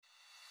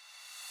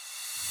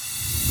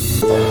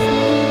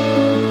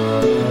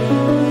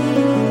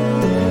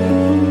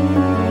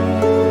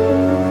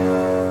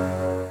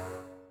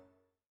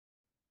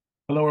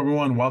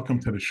welcome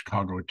to the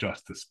Chicago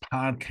Justice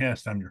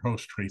Podcast. I'm your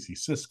host, Tracy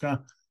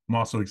Siska. I'm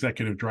also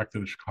Executive Director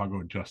of the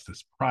Chicago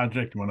Justice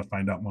Project. You want to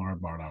find out more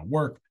about our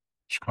work,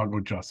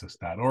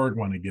 chicagojustice.org.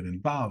 Want to get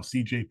involved,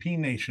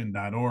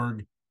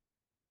 cjpnation.org.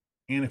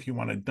 And if you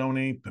want to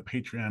donate, the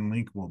Patreon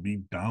link will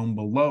be down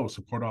below.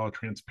 Support all the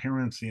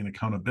transparency and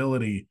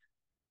accountability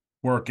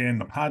work in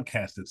the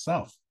podcast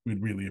itself.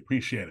 We'd really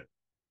appreciate it.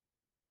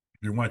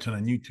 If you're watching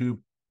on YouTube,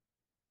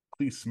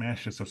 please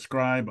smash the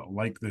subscribe,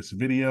 like this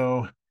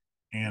video,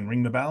 and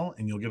ring the bell,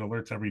 and you'll get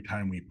alerts every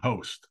time we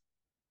post.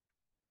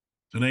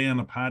 Today on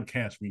the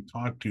podcast, we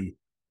talk to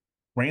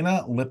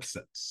Raina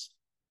Lipsitz,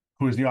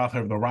 who is the author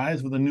of The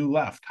Rise of the New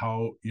Left,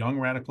 How Young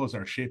Radicals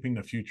Are Shaping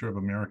the Future of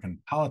American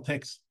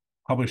Politics,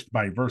 published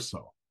by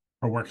Verso.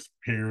 Her works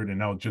appeared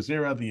in Al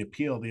Jazeera, The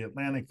Appeal, The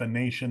Atlantic, The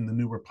Nation, The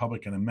New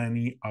Republican, and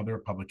many other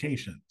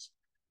publications,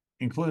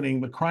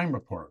 including The Crime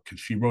Report, because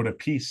she wrote a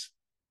piece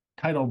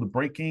titled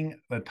Breaking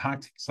the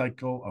Toxic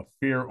Cycle of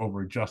Fear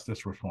Over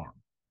Justice Reform.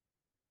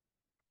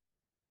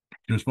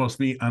 She was supposed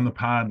to be on the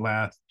pod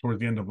towards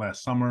the end of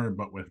last summer,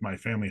 but with my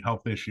family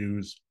health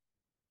issues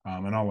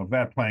and all of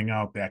that playing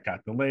out, that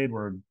got delayed.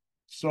 We're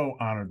so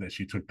honored that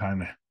she took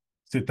time to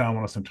sit down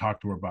with us and talk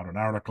to her about an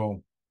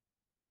article.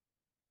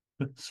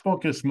 Let's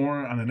focus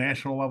more on a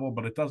national level,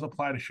 but it does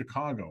apply to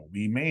Chicago.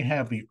 We may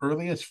have the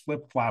earliest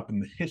flip-flop in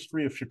the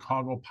history of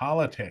Chicago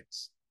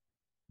politics.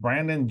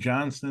 Brandon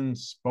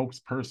Johnson's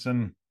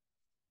spokesperson,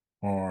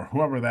 or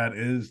whoever that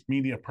is,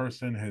 media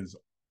person, has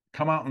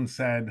come out and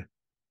said,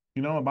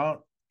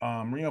 about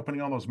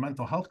reopening all those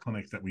mental health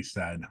clinics that we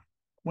said.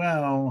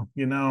 Well,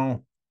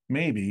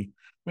 maybe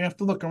we have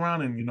to look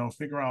around and,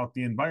 figure out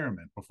the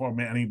environment before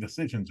any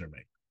decisions are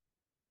made.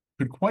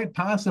 Could quite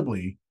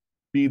possibly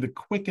be the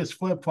quickest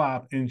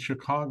flip-flop in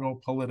Chicago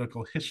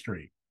political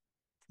history.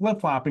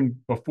 Flip-flopping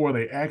before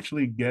they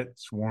actually get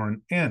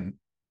sworn in.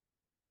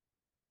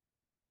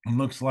 It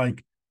looks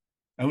like,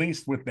 at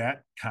least with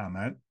that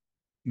comment,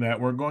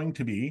 that we're going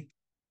to be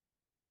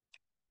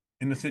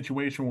in a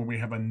situation where we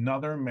have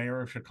another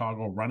mayor of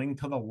Chicago running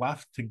to the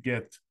left to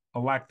get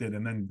elected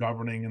and then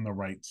governing in the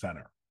right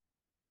center.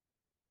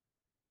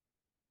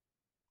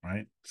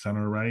 Right?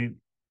 Center right,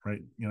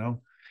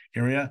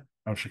 area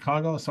of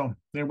Chicago. So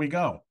there we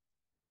go.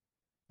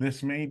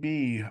 This may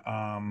be,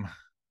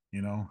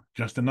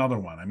 just another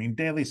one. I mean,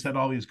 Daley said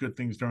all these good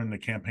things during the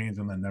campaigns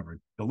and then never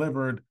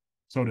delivered.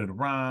 So did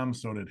Rahm.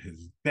 So did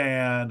his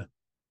dad,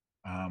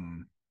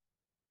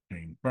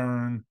 Jane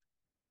Byrne.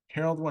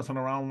 Harold wasn't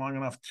around long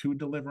enough to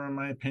deliver, in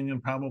my opinion,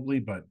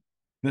 probably, but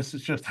this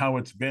is just how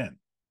it's been.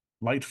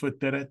 Lightfoot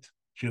did it.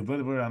 She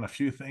delivered on a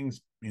few things,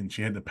 and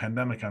she had the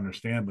pandemic,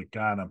 understand, but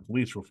God, on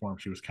police reform,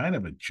 she was kind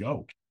of a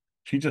joke.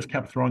 She just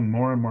kept throwing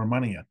more and more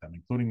money at them,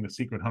 including the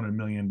secret $100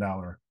 million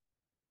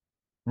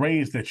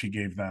raise that she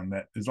gave them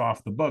that is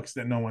off the books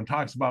that no one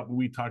talks about, but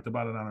we talked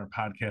about it on our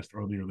podcast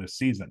earlier this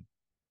season.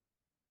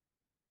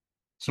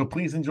 So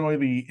please enjoy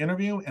the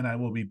interview, and I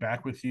will be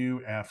back with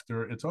you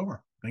after it's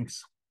over.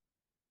 Thanks.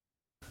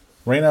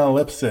 Raina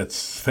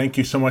Lipsitz, thank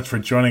you so much for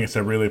joining us. I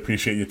really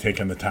appreciate you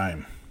taking the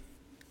time.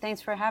 Thanks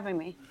for having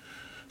me.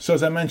 So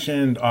as I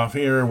mentioned off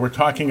air, we're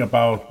talking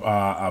about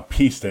a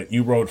piece that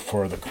you wrote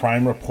for the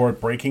Crime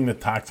Report, Breaking the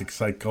Toxic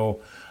Cycle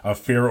of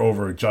Fear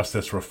Over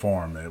Justice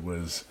Reform. It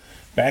was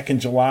back in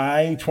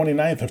July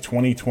 29th of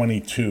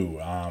 2022.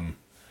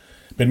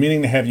 Been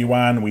meaning to have you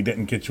on. We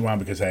didn't get you on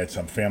because I had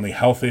some family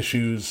health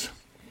issues.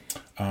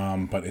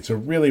 But it's a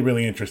really,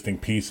 really interesting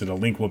piece. The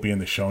link will be in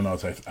the show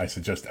notes. I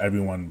suggest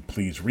everyone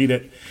please read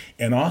it.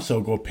 And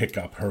also go pick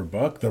up her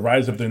book, The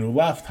Rise of the New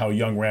Left, How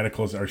Young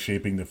Radicals Are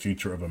Shaping the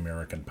Future of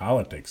American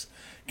Politics.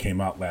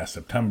 Came out last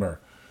September.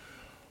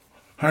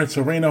 All right,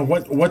 so Raina,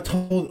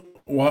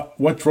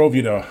 what drove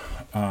you to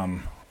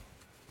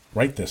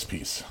write this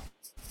piece?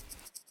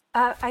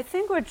 I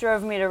think what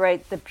drove me to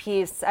write the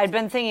piece, I'd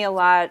been thinking a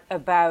lot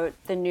about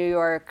the New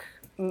York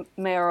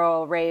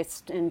mayoral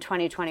race in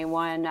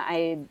 2021.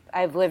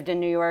 I've lived in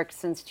New York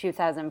since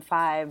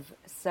 2005,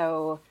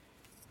 so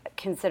I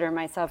consider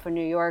myself a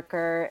New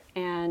Yorker,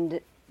 and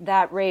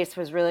that race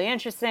was really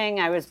interesting.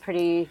 I was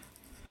pretty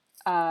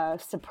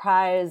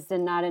surprised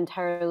and not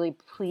entirely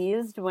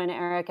pleased when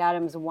Eric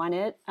Adams won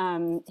it.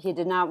 He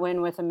did not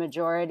win with a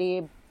majority,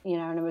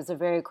 and it was a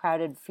very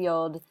crowded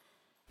field,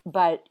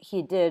 but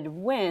he did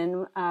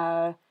win,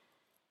 and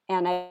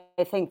I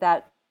think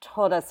that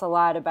told us a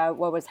lot about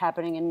what was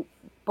happening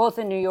both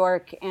in New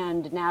York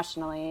and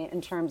nationally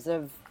in terms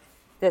of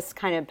this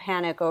kind of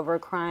panic over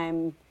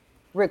crime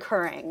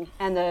recurring.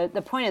 And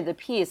the point of the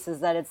piece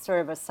is that it's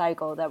sort of a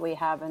cycle that we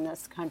have in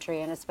this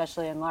country, and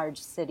especially in large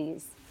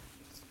cities.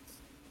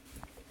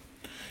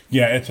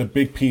 Yeah, it's a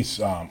big piece,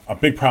 a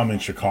big problem in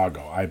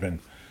Chicago. I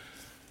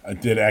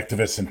did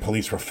activists in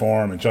police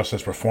reform and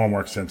justice reform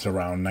work since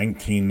around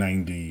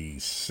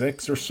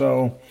 1996 or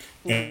so.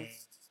 Mm-hmm.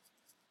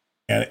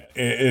 And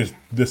it is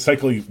the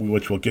cycle,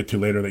 which we'll get to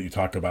later, that you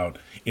talk about.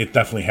 It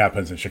definitely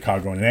happens in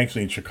Chicago. And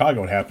actually in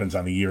Chicago, it happens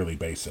on a yearly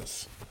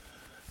basis.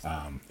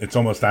 It's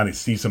almost on a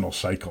seasonal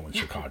cycle in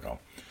Chicago.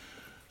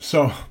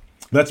 So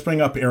let's bring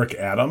up Eric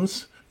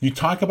Adams. You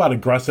talk about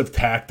aggressive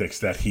tactics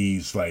that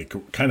he's like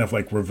kind of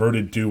like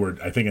reverted to, or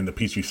I think in the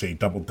piece you say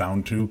doubled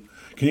down to.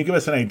 Can you give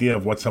us an idea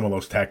of what some of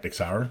those tactics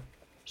are?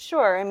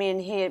 Sure. I mean,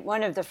 he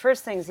one of the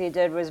first things he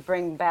did was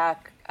bring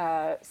back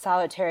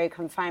solitary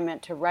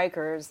confinement to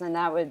Rikers, and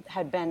that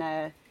had been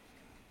a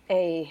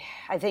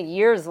I think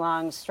years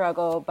long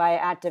struggle by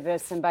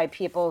activists and by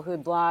people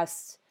who'd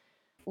lost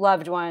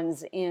loved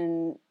ones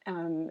in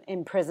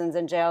prisons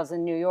and jails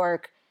in New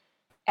York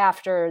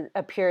after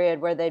a period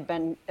where they'd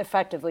been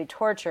effectively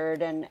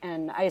tortured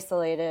and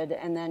isolated,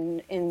 and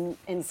then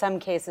in some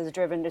cases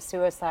driven to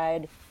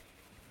suicide.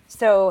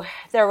 So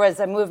there was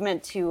a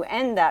movement to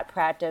end that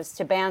practice,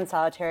 to ban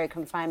solitary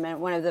confinement.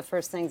 One of the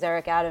first things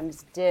Eric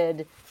Adams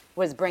did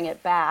was bring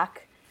it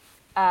back.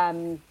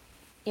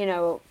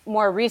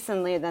 More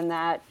recently than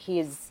that,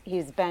 he's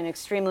been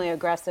extremely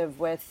aggressive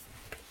with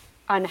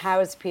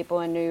unhoused people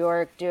in New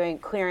York,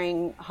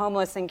 clearing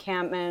homeless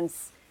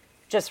encampments,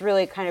 just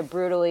really kind of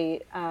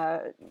brutally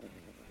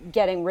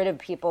getting rid of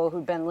people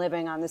who've been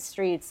living on the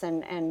streets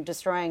and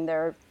destroying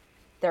their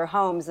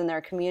homes and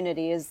their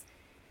communities.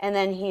 And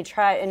then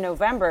in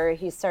November,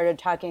 he started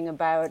talking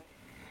about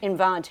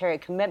involuntary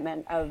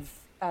commitment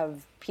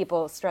of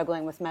people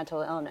struggling with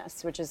mental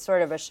illness, which is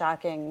sort of a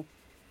shocking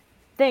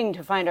thing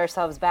to find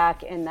ourselves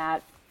back in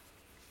that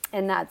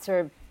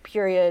sort of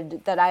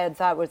period that I had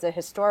thought was a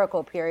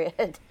historical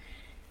period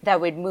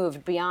that we'd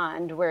moved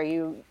beyond, where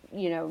you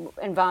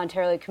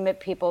involuntarily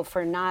commit people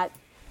for not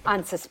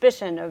on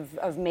suspicion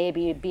of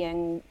maybe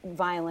being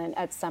violent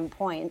at some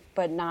point,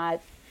 but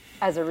not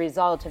as a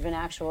result of an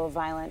actual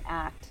violent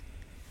act.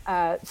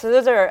 So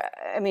those are,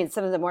 I mean,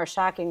 some of the more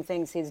shocking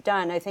things he's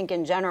done. I think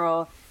in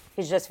general,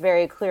 he's just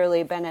very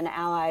clearly been an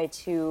ally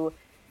to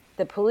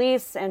the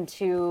police and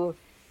to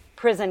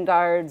prison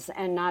guards,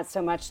 and not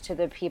so much to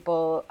the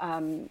people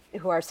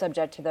who are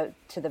subject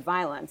to the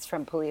violence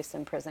from police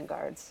and prison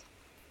guards.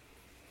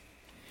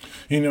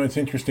 It's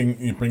interesting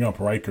you bring up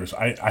Rikers.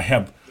 I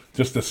have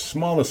just the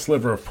smallest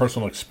sliver of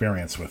personal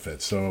experience with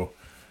it. So,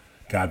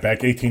 God,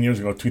 back 18 years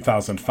ago,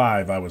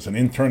 2005, I was an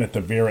intern at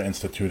the Vera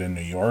Institute in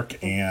New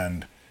York,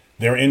 and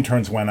their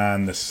interns went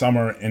on the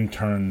summer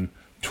intern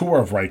tour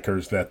of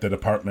Rikers that the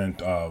Department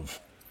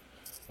of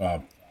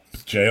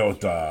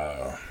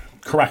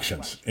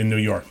Corrections in New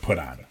York put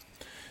on.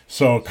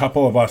 So a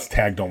couple of us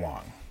tagged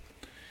along.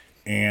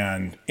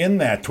 And in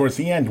that, towards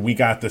the end, we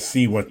got to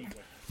see what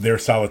their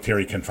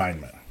solitary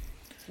confinement.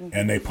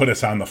 And they put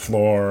us on the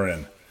floor,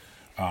 and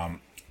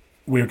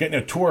we were getting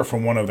a tour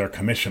from one of their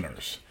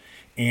commissioners.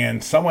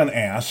 And someone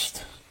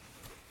asked,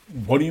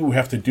 what do you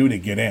have to do to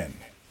get in?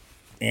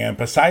 And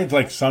besides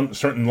like some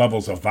certain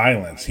levels of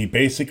violence, he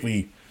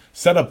basically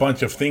said a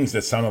bunch of things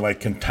that sounded like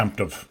contempt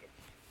of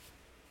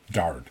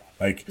guard.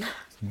 Like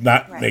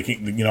not right.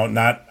 Making,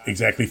 not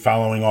exactly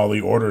following all the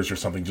orders or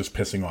something, just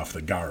pissing off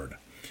the guard.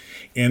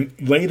 And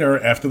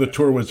later, after the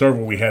tour was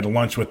over, we had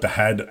lunch with the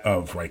head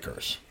of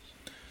Rikers.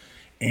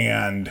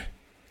 And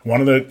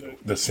one of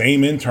the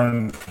same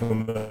intern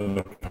from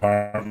the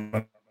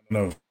Department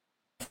of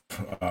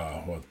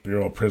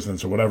Bureau of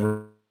Prisons or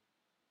whatever,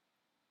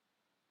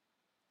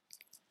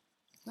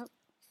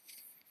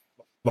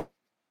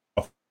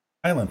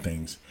 violent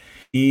things,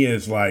 he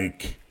is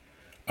like,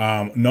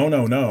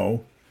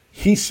 no.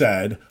 He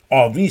said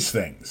all these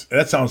things.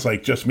 That sounds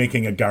like just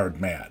making a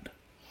guard mad.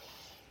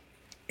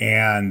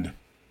 And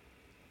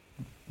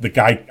the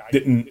guy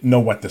didn't know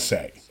what to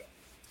say.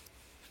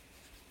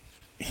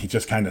 He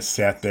just kind of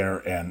sat there,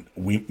 and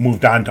we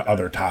moved on to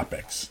other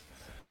topics.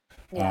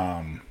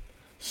 Yeah.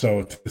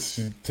 So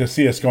to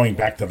see us going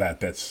back to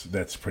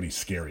that's pretty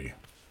scary.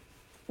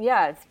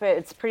 Yeah,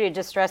 it's pretty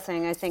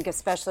distressing, I think,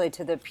 especially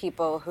to the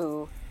people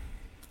who've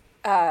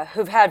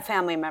had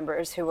family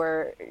members who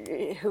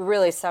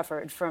really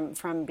suffered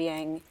from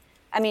being,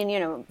 I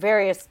mean,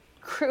 various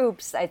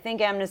groups, I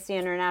think Amnesty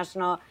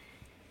International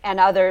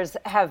and others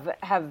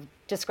have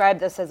described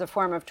this as a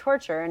form of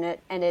torture,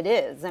 and it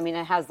is. I mean,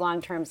 it has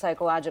long-term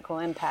psychological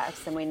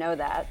impacts, and we know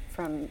that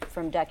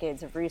from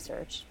decades of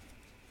research.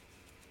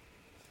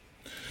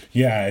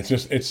 Yeah,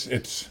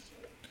 it's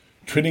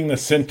treating the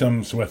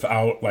symptoms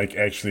without like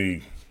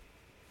actually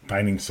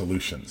finding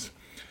solutions.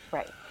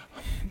 Right.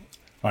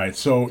 All right.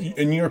 So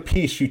in your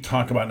piece, you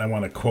talk about, and I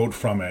want to quote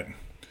from it,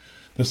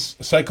 the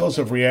cycles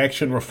of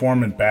reaction,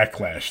 reform, and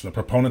backlash the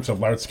proponents of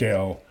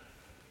large-scale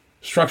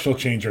structural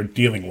change are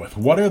dealing with.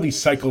 What are these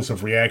cycles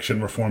of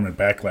reaction, reform, and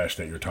backlash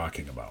that you're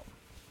talking about?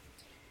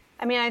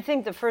 I mean, I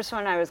think the first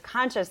one I was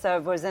conscious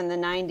of was in the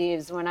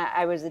 90s when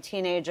I was a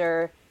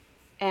teenager,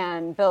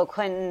 and Bill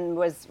Clinton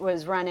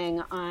was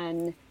running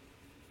on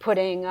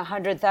putting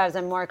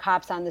 100,000 more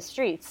cops on the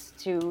streets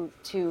to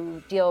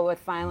deal with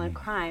violent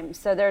crime.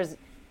 So there's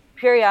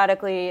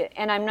periodically,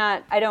 and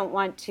I don't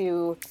want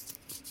to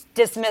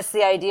dismiss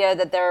the idea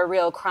that there are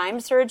real crime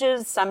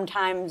surges.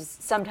 Sometimes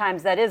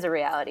that is a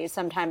reality.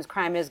 Sometimes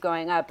crime is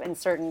going up in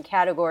certain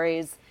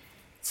categories.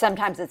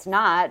 Sometimes it's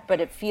not,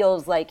 but it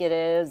feels like it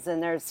is,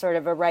 and there's sort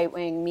of a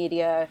right-wing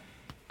media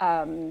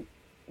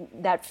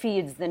that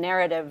feeds the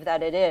narrative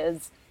that it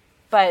is.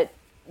 But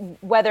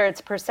whether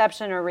it's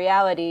perception or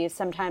reality,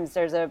 sometimes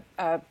there's a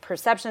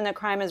perception that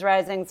crime is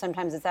rising,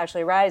 sometimes it's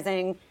actually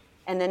rising,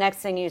 and the next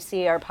thing you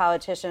see are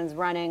politicians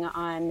running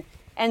on,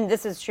 and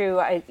this is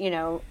true,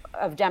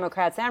 of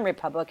Democrats and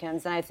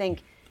Republicans, and I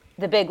think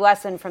the big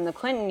lesson from the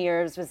Clinton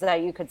years was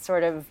that you could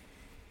sort of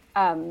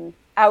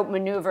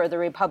outmaneuver the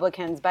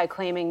Republicans by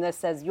claiming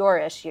this as your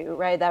issue,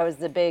 right? That was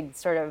the big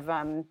sort of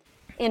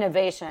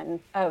innovation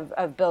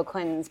of Bill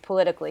Clinton's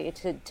politically,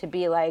 to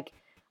be like,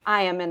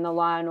 I am in the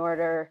law and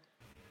order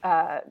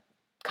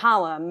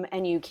column,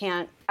 and you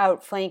can't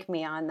outflank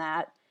me on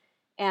that.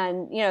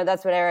 And,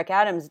 that's what Eric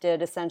Adams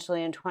did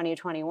essentially in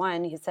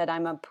 2021. He said,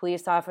 I'm a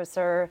police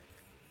officer.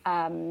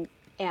 And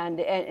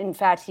in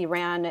fact, he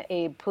ran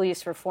a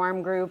police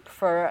reform group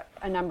for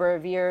a number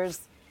of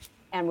years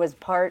and was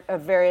part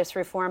of various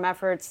reform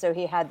efforts. So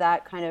he had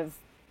that kind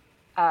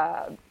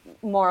of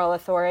moral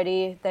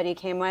authority that he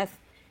came with.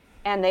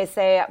 And they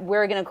say,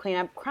 we're going to clean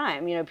up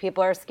crime.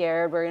 People are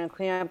scared. We're going to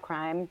clean up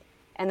crime.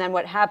 And then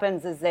what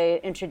happens is they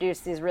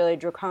introduce these really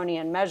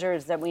draconian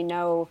measures that we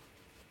know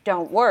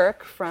don't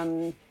work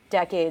from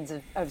decades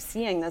of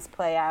seeing this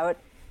play out.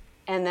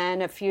 And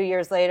then a few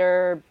years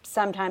later,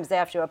 sometimes they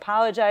have to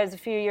apologize a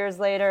few years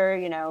later.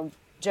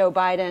 Joe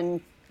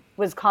Biden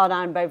was called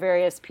on by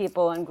various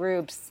people and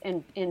groups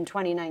in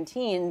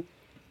 2019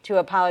 to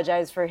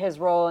apologize for his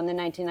role in the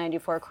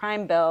 1994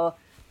 crime bill.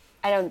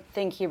 I don't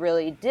think he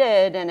really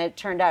did, and it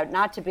turned out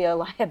not to be a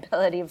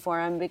liability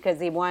for him because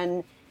he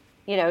won,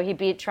 he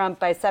beat Trump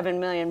by 7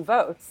 million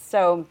votes.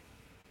 So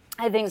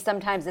I think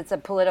sometimes it's a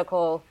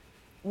political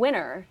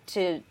winner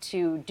to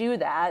do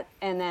that,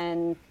 and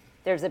then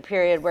there's a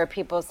period where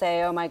people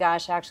say, oh my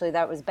gosh, actually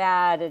that was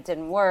bad, it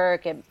didn't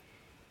work, it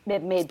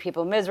made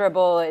people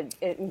miserable, it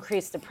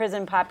increased the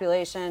prison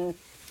population,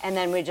 and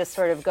then we just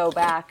sort of go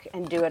back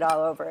and do it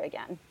all over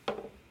again.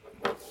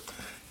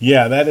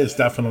 Yeah, that is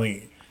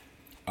definitely,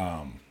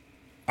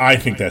 I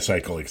think that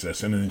cycle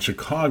exists. And in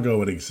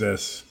Chicago, it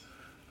exists.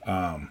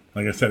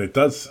 Like I said, it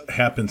does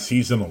happen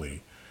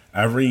seasonally.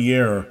 Every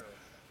year,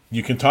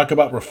 you can talk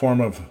about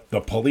reform of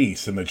the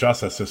police and the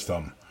justice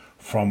system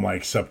from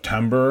like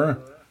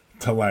September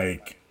to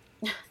like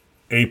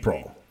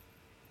April.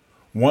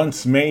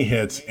 Once May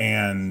hits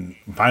and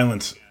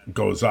violence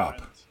goes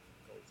up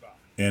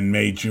in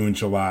May, June,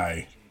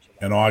 July,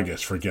 and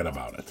August, forget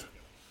about it.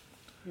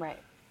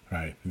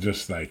 Right.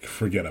 Just like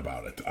forget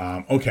about it.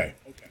 Okay.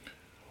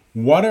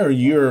 What are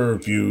your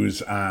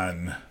views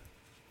on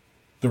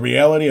the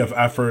reality of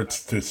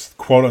efforts to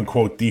quote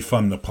unquote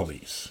defund the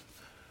police?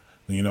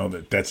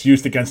 That's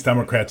used against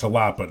Democrats a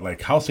lot, but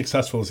like how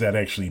successful has that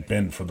actually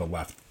been for the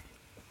left?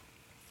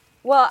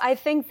 Well, I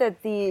think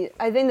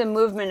the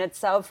movement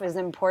itself is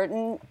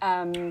important,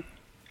 and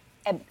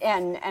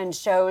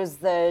shows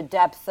the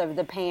depth of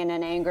the pain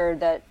and anger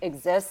that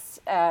exists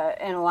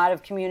in a lot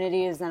of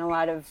communities and a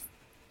lot of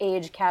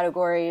age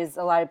categories.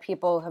 A lot of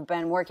people have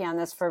been working on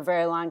this for a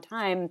very long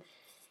time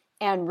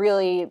and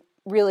really,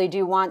 really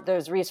do want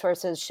those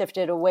resources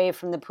shifted away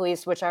from the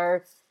police, which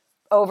are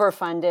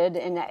overfunded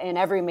in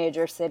every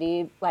major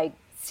city, like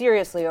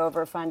seriously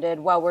overfunded,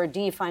 while we're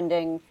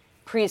defunding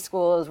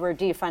preschools, we're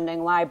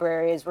defunding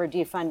libraries, we're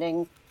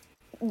defunding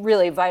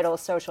really vital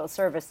social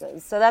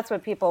services. So that's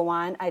what people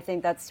want. I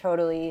think that's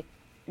totally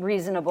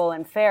reasonable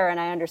and fair, and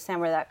I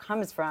understand where that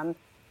comes from.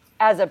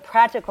 As a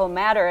practical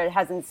matter, it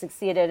hasn't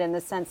succeeded in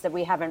the sense that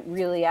we haven't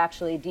really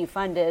actually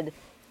defunded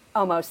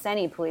almost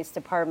any police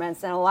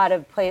departments. And a lot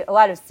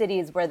of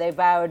cities where they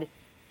vowed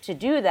to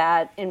do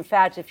that, in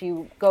fact, if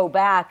you go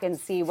back and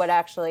see what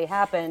actually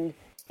happened,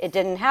 it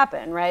didn't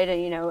happen, right?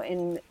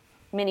 In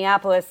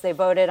Minneapolis, they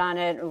voted on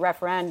it, a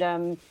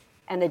referendum,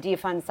 and the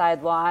defund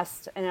side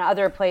lost. And in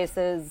other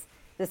places,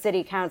 the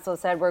city council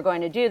said, we're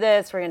going to do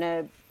this, we're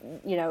going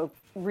to,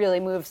 really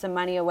move some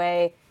money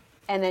away.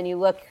 And then you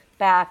look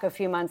back a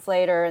few months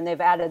later and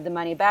they've added the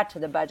money back to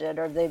the budget,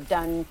 or they've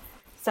done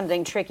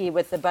something tricky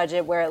with the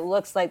budget where it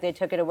looks like they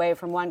took it away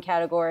from one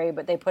category,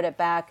 but they put it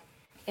back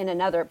in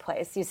another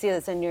place. You see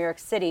this in New York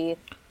City,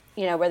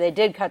 where they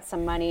did cut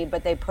some money,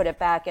 but they put it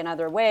back in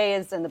other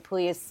ways. And the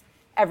police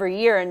every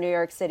year in New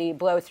York City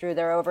blow through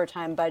their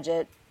overtime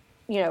budget,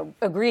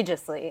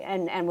 egregiously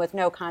and with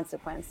no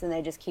consequence. And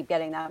they just keep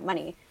getting that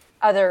money.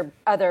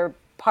 Other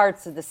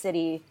parts of the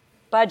city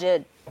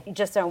budget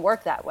just don't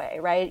work that way,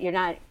 right? You're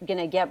not going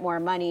to get more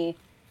money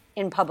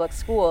in public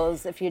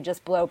schools if you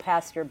just blow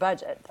past your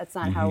budget. That's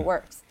not how it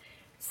works.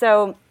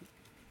 So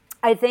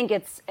I think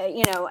it's,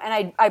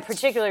 and I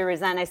particularly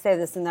resent, I say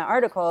this in the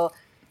article,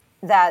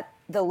 that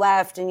the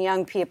left and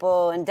young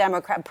people and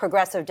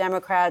progressive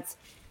Democrats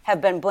have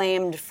been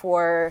blamed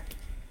for,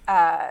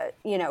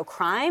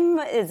 crime,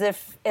 as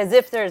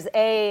if there's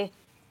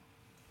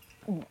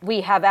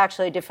we have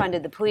actually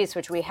defunded the police,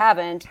 which we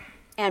haven't,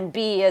 and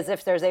B, as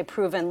if there's a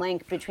proven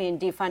link between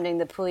defunding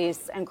the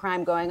police and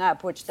crime going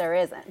up, which there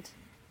isn't.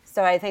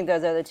 So I think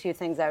those are the two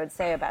things I would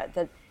say about it,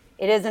 that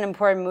it is an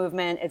important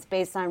movement. It's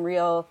based on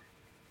real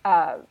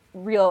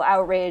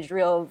outrage,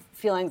 real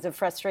feelings of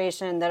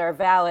frustration that are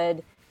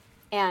valid.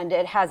 And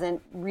it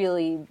hasn't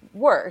really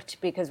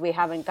worked because we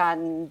haven't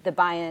gotten the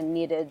buy-in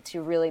needed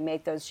to really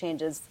make those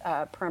changes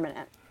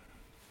permanent.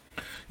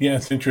 Yeah,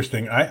 it's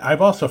interesting.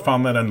 I've also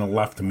found that in the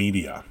left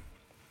media,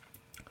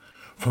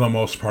 for the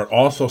most part,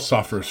 also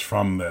suffers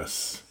from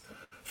this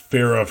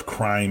fear of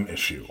crime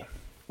issue,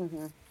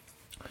 Mm-hmm.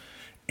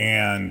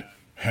 and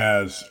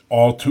has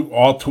all too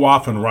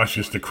often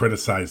rushes to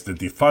criticize the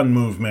defund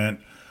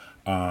movement.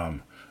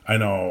 I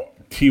know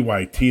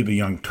TYT, the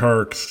Young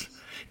Turks,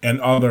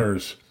 and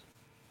others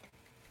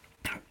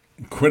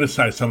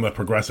criticize some of the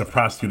progressive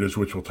prosecutors,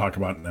 which we'll talk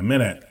about in a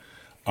minute,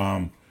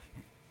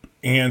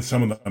 and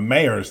some of the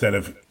mayors that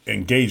have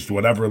engaged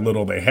whatever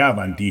little they have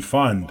on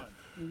defund,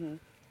 Mm-hmm.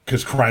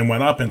 because crime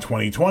went up in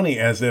 2020,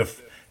 as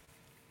if,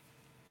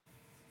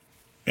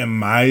 in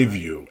my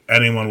view,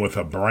 anyone with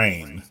a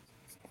brain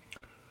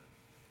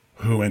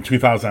who in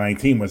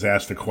 2019 was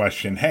asked the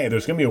question, hey,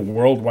 there's going to be a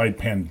worldwide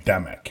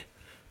pandemic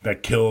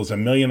that kills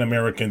 1 million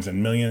Americans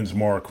and millions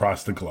more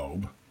across the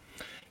globe.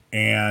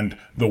 And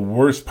the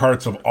worst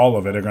parts of all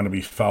of it are going to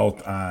be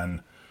felt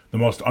on the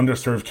most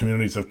underserved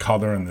communities of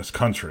color in this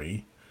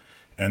country.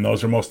 And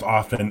those are most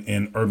often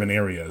in urban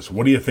areas.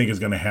 What do you think is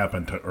going to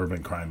happen to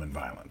urban crime and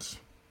violence?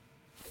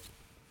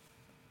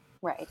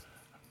 Right.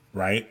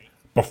 Right?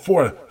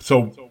 Before,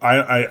 so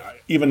I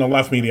even the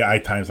left media I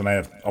times, and I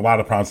have a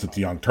lot of problems with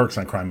the Young Turks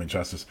on crime and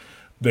justice,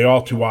 they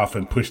all too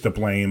often push the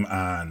blame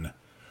on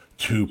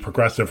to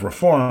progressive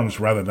reforms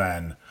rather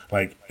than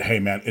like, hey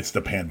man, it's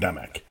the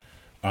pandemic.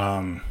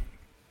 Okay,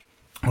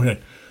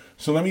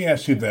 so let me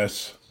ask you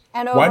this.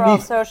 And Why overall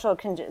be social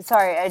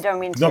sorry, I don't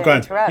mean to no, go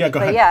ahead. interrupt, Yeah, go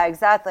but ahead. yeah,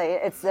 exactly.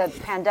 It's the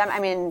pandemic. I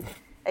mean,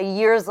 a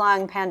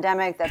years-long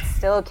pandemic that's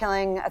still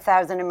killing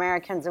 1,000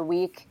 Americans a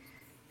week,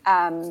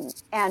 and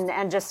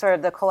just sort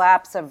of the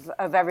collapse of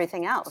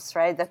everything else,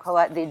 right? The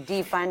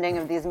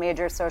defunding of these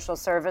major social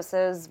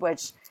services,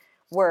 which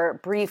were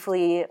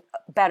briefly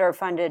better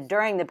funded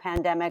during the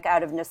pandemic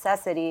out of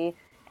necessity,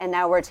 and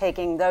now we're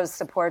taking those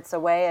supports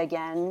away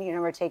again. You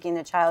know, we're taking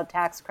the child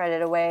tax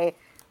credit away.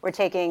 We're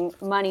taking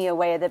money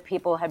away that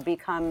people had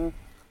become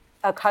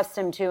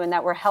accustomed to and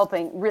that were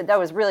that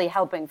was really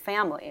helping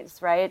families,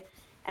 right?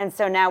 And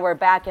so now we're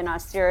back in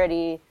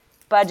austerity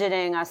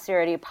budgeting,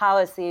 austerity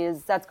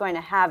policies. That's going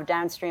to have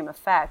downstream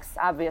effects,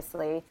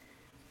 obviously.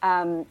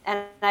 And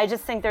I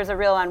just think there's a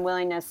real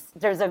unwillingness,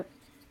 there's a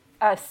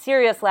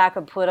serious lack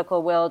of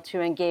political will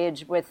to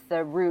engage with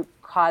the root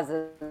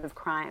causes of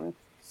crime.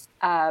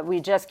 We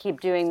just keep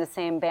doing the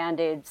same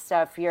Band-Aid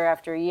stuff year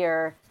after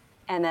year,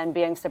 and then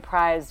being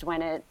surprised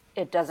when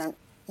it doesn't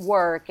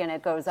work and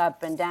it goes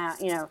up and down.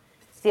 You know,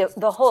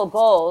 the whole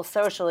goal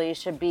socially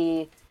should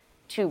be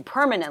to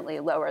permanently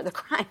lower the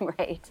crime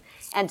rate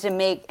and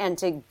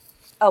to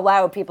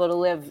allow people to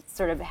live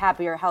sort of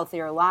happier,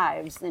 healthier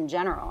lives in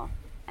general.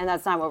 And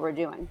that's not what we're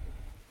doing.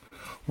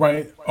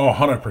 Right. Oh,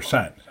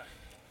 100%.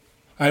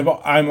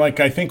 I'm like,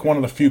 I think one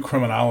of the few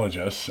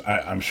criminologists,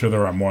 I'm sure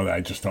there are more that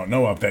I just don't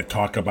know of, that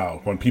talk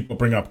about when people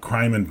bring up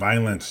crime and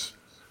violence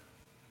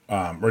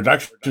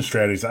reduction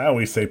strategies, I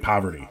always say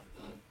poverty.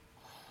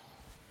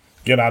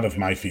 Get out of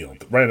my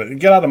field, right?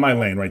 Get out of my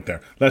lane right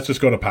there. Let's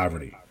just go to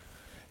poverty.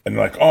 And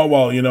like, oh,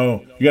 well, you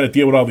know, you got to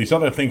deal with all these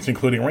other things,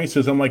 including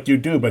racism, like you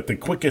do. But the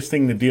quickest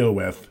thing to deal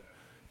with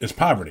is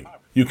poverty.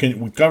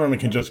 Government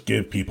can just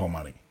give people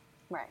money.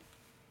 Right.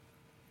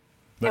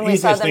 The And we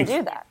saw easiest them thing,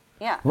 do that.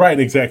 Yeah. right,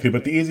 exactly.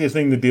 But the easiest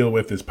thing to deal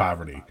with is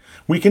poverty.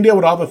 We can deal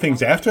with all the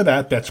things after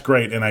that. That's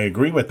great. And I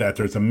agree with that.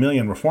 There's a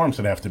million reforms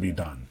that have to be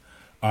done.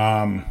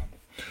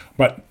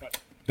 But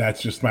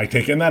that's just my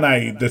take. And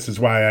then this is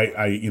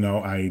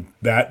why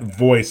that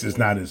voice is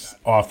not as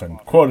often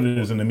quoted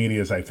as in the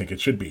media as I think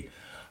it should be.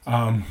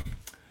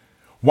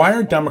 Why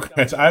are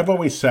Democrats? I've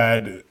always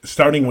said,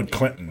 starting with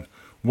Clinton,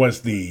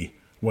 was the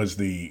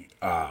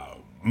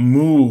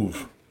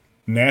move.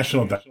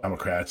 National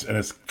Democrats, and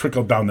it's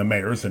trickled down to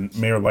mayors, and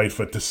Mayor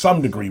Lightfoot to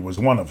some degree was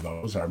one of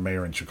those, our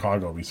mayor in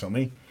Chicago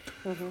recently.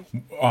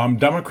 Mm-hmm.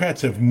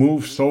 Democrats have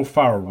moved so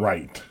far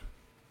right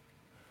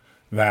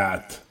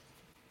that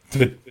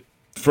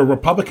for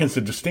Republicans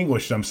to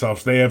distinguish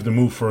themselves, they have to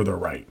move further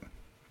right.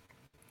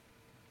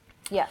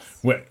 Yes.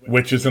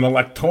 Which is an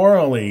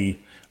electorally,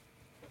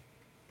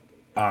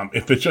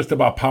 if it's just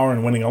about power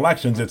and winning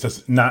elections,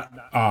 it's not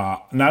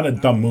a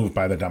dumb move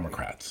by the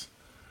Democrats.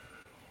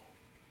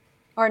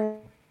 Or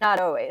not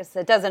always.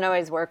 It doesn't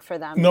always work for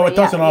them. No, but it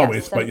doesn't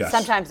always, yes, but yes.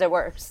 Sometimes it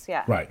works,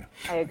 yeah. Right.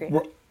 I agree.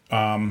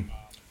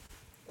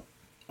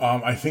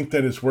 I think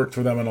that it's worked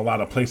for them in a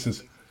lot of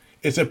places.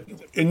 Is it,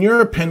 in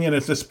your opinion,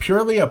 is this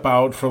purely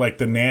about, for like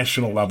the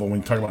national level, when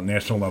you talk about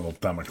national level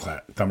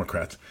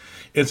Democrats,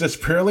 is this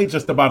purely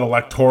just about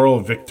electoral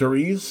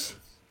victories?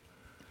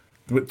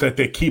 That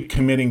they keep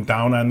committing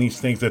down on these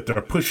things, that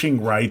they're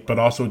pushing right, but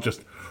also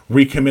just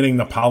recommitting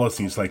the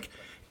policies? Like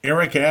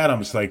Eric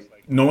Adams, like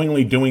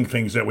knowingly doing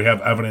things that we have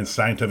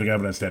scientific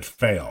evidence that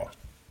fail.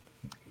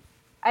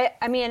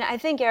 I mean, I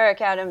think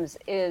Eric Adams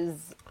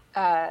is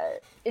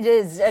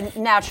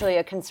naturally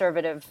a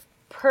conservative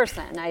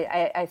person.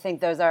 I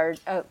think those are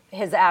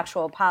his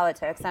actual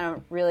politics. I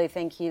don't really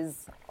think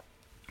he's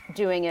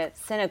doing it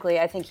cynically.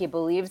 I think he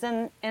believes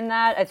in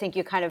that. I think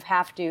you kind of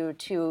have to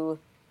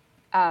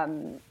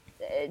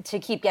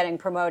keep getting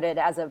promoted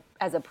as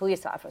a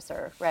police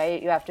officer,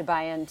 right? You have to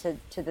buy into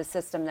the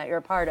system that you're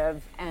a part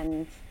of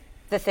and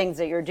the things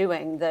that you're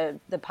doing,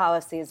 the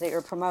policies that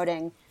you're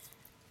promoting.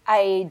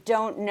 I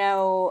don't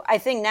know. I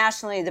think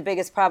nationally, the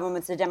biggest problem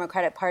with the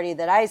Democratic Party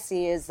that I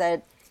see is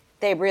that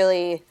they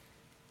really,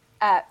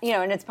 and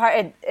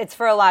it's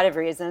for a lot of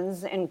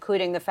reasons,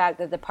 including the fact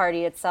that the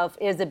party itself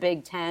is a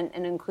big tent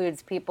and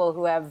includes people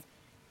who have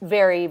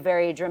very,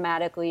 very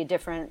dramatically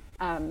different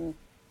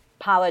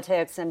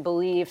politics and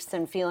beliefs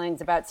and feelings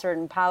about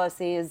certain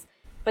policies.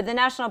 But the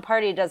National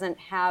Party doesn't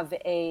have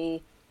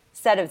a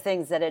set of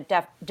things that it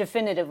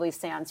definitively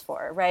stands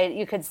for, right?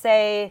 You could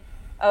say,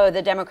 oh,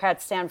 the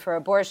Democrats stand for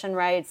abortion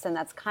rights, and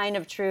that's kind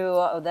of true,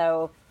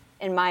 although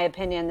in my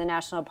opinion, the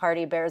National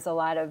Party bears a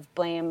lot of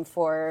blame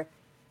for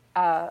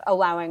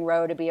allowing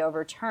Roe to be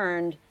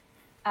overturned.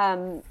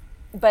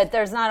 But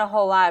there's not a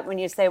whole lot when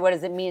you say, what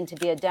does it mean to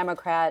be a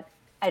Democrat?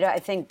 I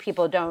think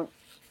people don't,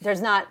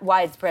 there's not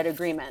widespread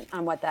agreement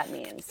on what that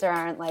means. There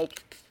aren't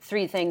like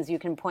 3 things you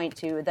can point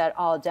to that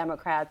all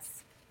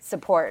Democrats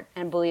support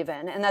and believe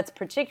in. And that's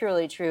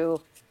particularly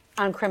true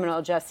on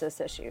criminal justice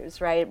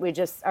issues, right? We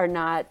just are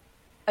not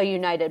a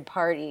united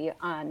party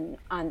on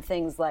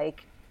things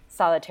like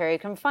solitary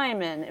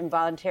confinement,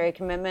 involuntary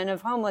commitment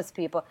of homeless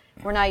people.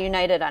 We're not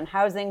united on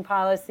housing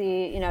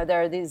policy. You know,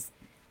 there are these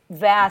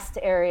vast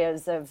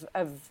areas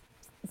of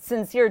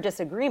sincere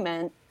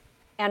disagreement.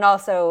 And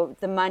also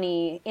the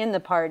money in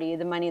the party,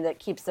 the money that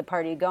keeps the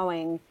party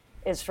going,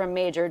 is from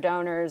major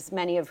donors,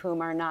 many of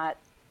whom are not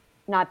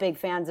big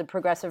fans of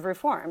progressive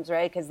reforms,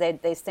 right? Because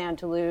they stand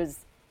to lose.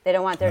 They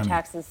don't want their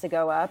taxes to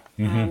go up.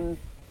 And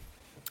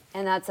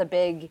that's a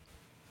big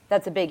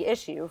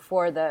issue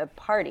for the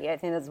party. I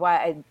think that's why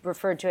I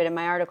referred to it in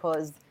my article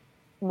as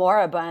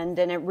moribund.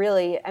 And it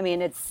really, I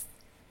mean, it's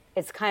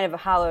kind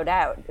of hollowed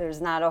out.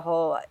 There's not a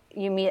whole,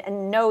 you meet,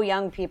 and no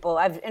young people.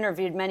 I've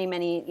interviewed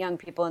many young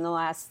people in the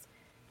last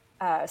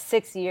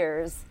 6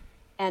 years,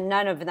 and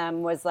none of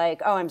them was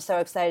like, oh, I'm so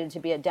excited to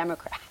be a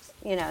Democrat.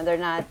 You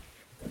know,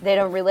 they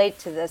don't relate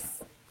to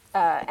this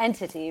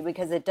entity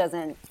because it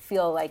doesn't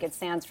feel like it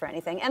stands for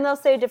anything. And they'll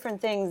say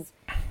different things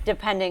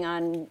depending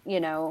on, you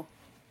know,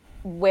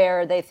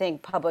 where they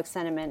think public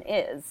sentiment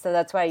is. So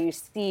that's why you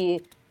see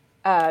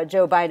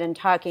Joe Biden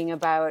talking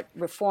about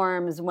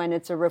reforms when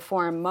it's a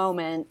reform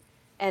moment,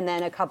 and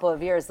then a couple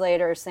of years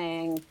later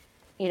saying,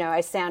 you know, I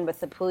stand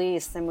with the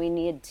police and we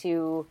need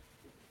to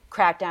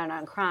crack down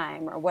on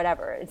crime or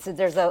whatever.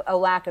 There's a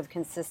lack of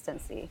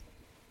consistency.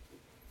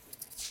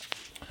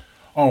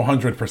 Oh,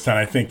 100%.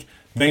 I think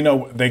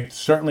they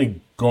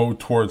certainly go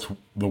towards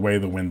the way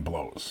the wind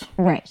blows.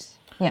 Right.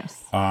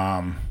 Yes.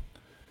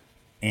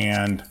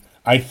 And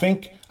I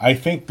think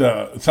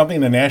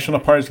something the National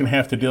Party is going to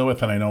have to deal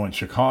with, and I know in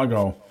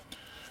Chicago,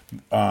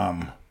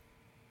 they're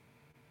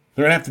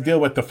going to have to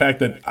deal with the fact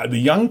that the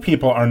young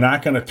people are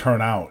not going to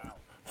turn out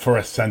for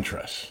a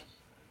centrist,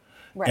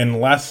 right,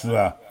 unless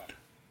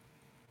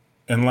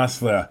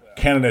the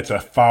candidates are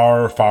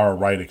far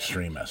right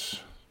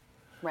extremists.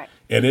 Right.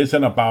 It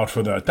isn't about,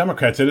 for the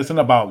Democrats, it isn't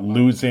about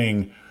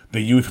losing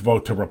the youth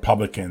vote to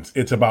Republicans.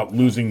 It's about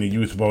losing the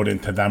youth vote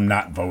into them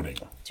not voting.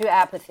 To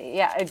apathy.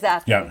 Yeah,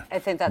 exactly. Yeah. I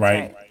think that's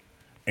right.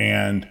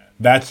 And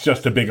that's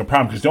just a bigger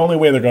problem because the only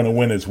way they're going to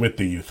win is with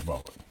the youth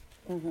vote.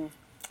 Mm-hmm.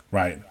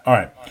 Right. All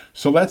right.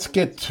 So let's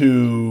get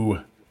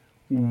to,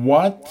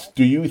 what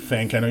do you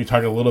think? I know you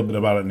talked a little bit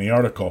about it in the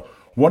article.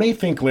 What do you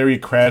think Larry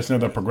Krasner,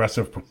 the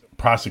progressive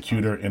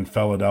prosecutor in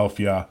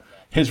Philadelphia,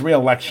 his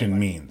reelection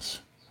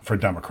means for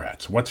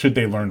Democrats? What should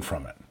they learn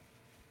from it?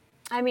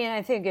 I mean,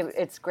 I think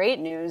it's great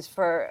news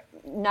for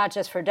not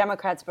just for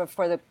Democrats, but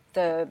for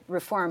the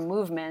reform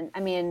movement. I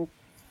mean,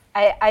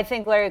 I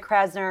think Larry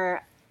Krasner,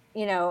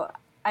 you know,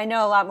 I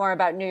know a lot more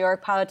about New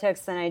York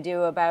politics than I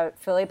do about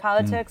Philly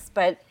politics,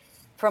 but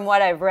from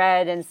what I've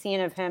read and seen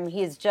of him,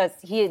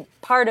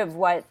 part of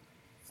what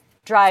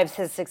drives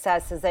his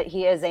success is that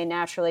he is a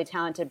naturally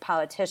talented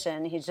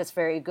politician. He's just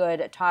very good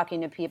at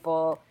talking to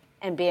people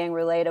and being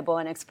relatable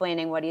and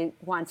explaining what he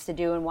wants to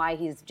do and why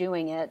he's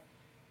doing it.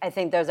 I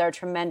think those are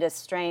tremendous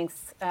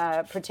strengths,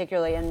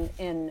 particularly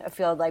in a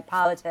field like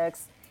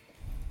politics.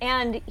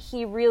 And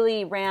he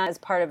really ran as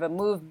part of a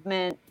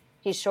movement.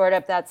 He shored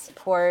up that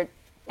support,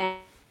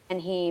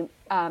 and he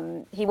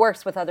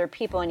works with other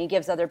people and he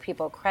gives other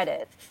people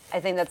credit. I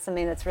think that's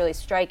something that's really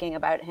striking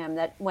about him,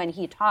 that when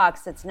he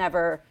talks, it's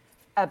never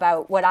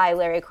about what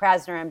Larry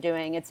Krasner, am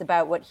doing. It's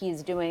about what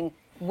he's doing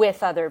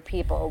with other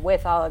people,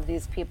 with all of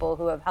these people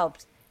who have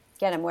helped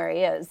get him where he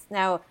is.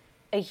 Now,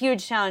 a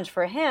huge challenge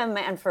for him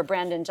and for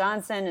Brandon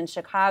Johnson in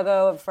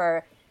Chicago,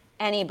 for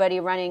anybody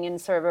running in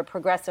sort of a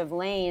progressive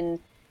lane,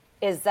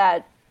 is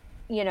that,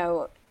 you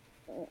know,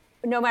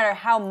 no matter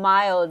how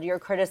mild your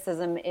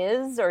criticism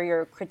is or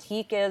your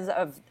critique is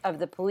of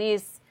the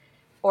police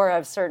or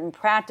of certain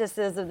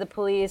practices of the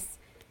police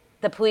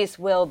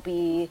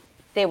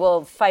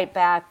will fight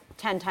back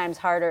 10 times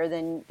harder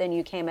than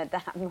you came at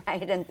them,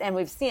 right? And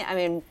we've seen, I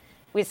mean,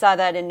 We saw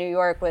that in New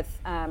York with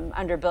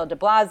under Bill de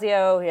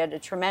Blasio. He had a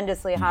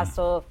tremendously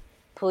hostile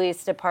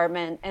police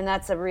department. And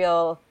that's a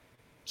real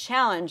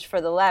challenge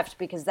for the left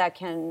because that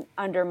can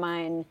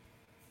undermine,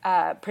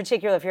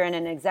 particularly if you're in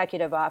an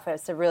executive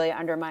office, it really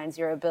undermines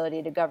your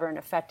ability to govern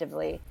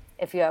effectively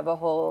if you have a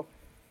whole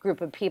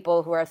group of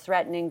people who are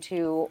threatening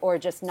to or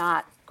just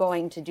not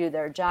going to do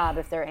their job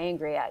if they're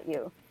angry at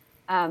you.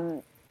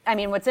 I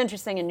mean, what's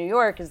interesting in New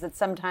York is that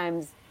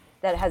sometimes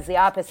that has the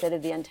opposite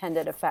of the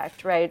intended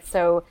effect, right?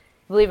 So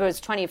I believe it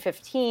was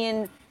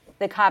 2015,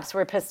 the cops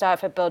were pissed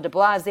off at Bill de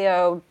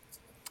Blasio.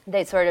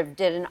 They sort of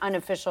did an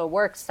unofficial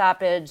work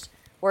stoppage,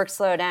 work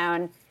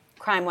slowdown,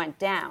 crime went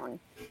down.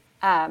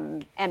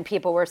 And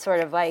people were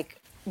sort of like,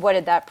 what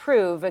did that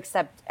prove?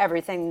 Except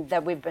everything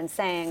that we've been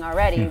saying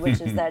already,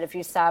 which is that if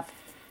you stop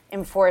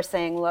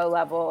enforcing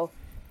low-level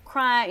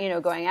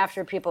crime, going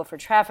after people for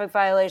traffic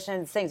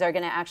violations, things are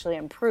going to actually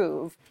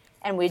improve.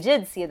 And we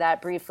did see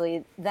that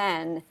briefly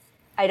then.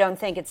 I don't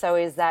think it's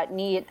always that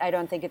neat. I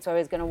don't think it's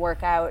always going to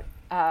work out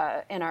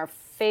in our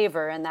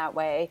favor in that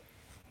way.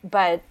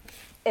 But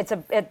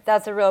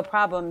that's a real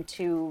problem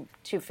to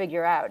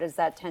figure out, is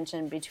that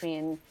tension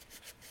between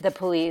the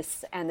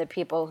police and the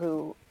people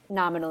who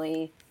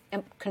nominally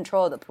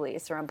control the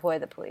police or employ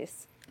the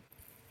police.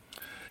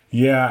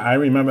 Yeah, I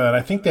remember that.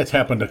 I think that's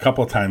happened a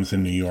couple times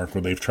in New York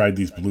where they've tried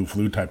these blue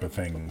flu type of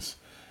things.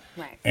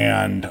 Right.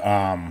 And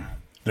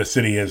the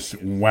city has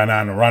went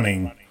on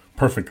running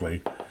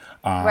perfectly.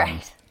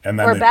 Right. And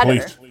then or the better.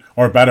 police,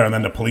 or better, and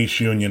then the police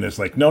union is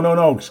like, no,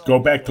 go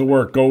back to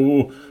work,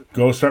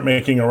 go start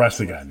making arrests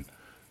again.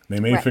 They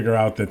may Right. figure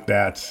out that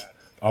that's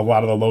a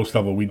lot of the low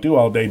stuff that we do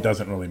all day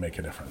doesn't really make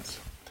a difference.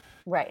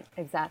 Right,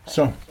 exactly.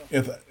 So,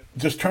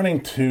 just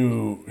turning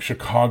to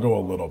Chicago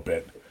a little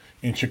bit.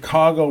 In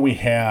Chicago, we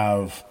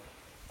have,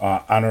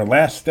 on our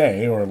last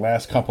day, or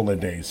last couple of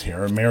days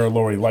here, Mayor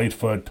Lori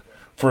Lightfoot,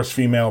 first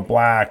female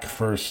black,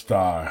 first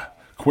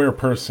queer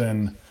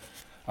person,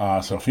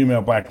 so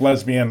female black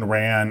lesbian,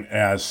 ran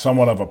as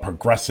somewhat of a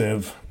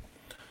progressive.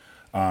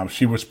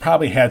 She was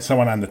probably had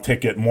someone on the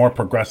ticket more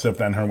progressive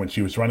than her when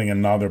she was running,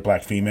 another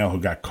black female who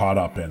got caught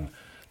up in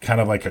kind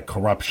of like a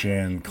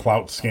corruption,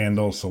 clout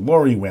scandal. So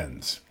Lori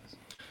wins.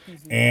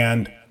 Mm-hmm.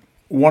 And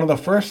one of the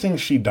first things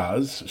she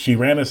does, she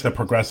ran as the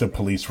progressive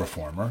police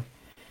reformer,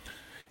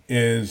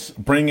 is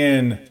bring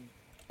in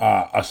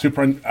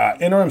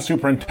interim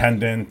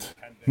superintendent.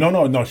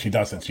 No, she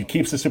doesn't. She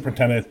keeps the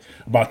superintendent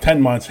about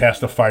 10 months, has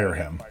to fire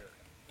him.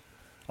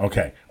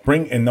 Okay,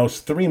 bring in those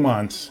 3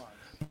 months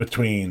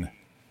between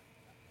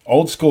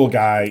old school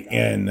guy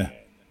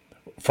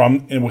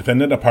within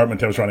the department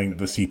that was running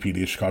the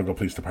CPD, Chicago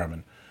Police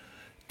Department,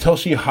 till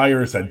she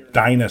hires a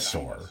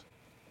dinosaur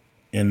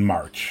in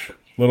March,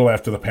 a little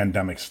after the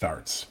pandemic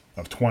starts,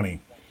 of 20.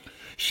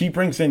 She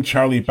brings in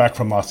Charlie Beck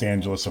from Los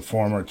Angeles, a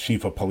former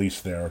chief of police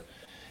there.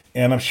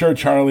 And I'm sure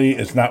Charlie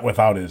is not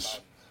without his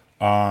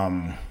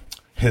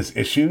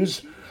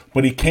issues,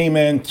 but he came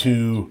in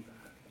to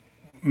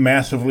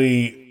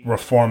massively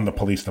reform the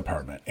police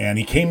department. And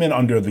he came in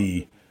under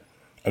the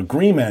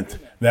agreement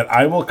that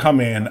I will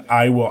come in,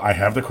 I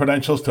have the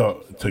credentials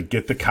to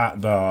get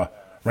the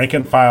rank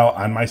and file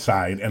on my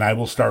side, and I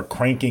will start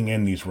cranking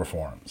in these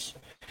reforms.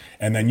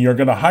 And then you're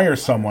going to hire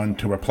someone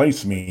to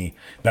replace me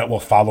that will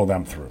follow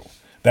them through.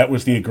 That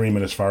was the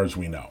agreement as far as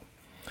we know.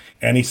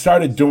 And he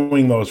started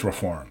doing those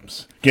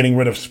reforms, getting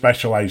rid of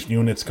specialized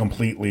units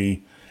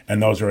completely,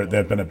 and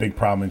they've been a big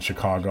problem in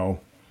Chicago,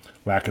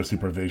 lack of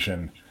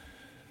supervision.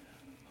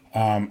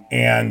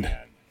 And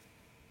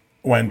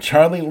when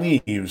Charlie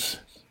leaves,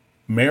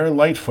 Mayor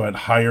Lightfoot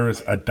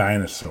hires a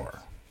dinosaur,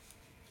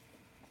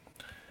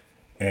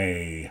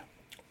 a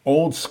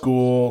old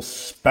school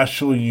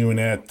special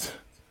unit,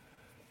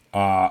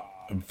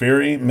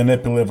 very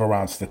manipulative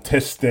around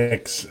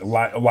statistics,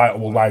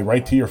 will lie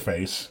right to your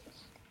face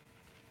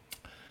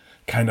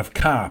kind of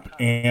cop.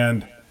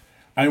 And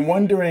I'm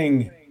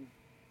wondering,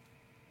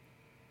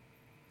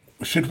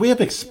 should we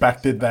have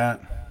expected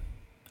that?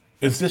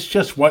 Is this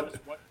just what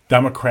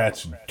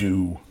Democrats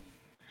do?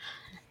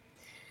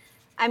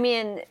 I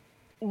mean,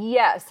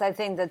 yes, I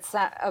think that's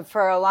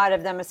for a lot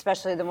of them,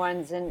 especially the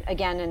ones in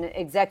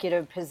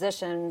executive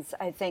positions,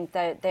 I think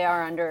that they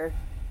are under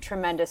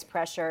tremendous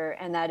pressure,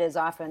 and that is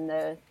often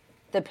the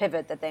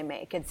pivot that they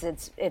make.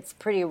 It's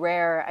pretty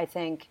rare, I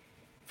think,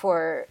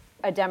 for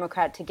a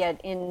Democrat to get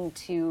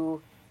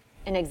into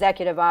an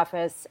executive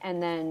office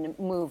and then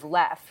move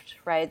left,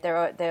 right?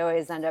 They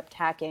always end up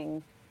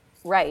tacking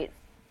right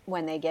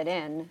when they get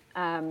in.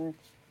 And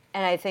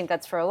I think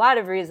that's for a lot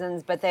of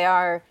reasons, but they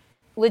are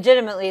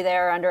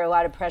under a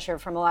lot of pressure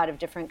from a lot of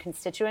different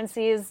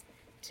constituencies.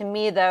 To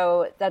me,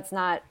 though, that's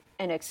not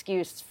an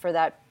excuse for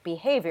that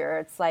behavior.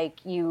 It's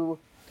like you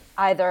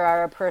either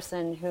are a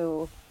person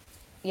who,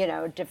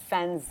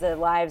 defends the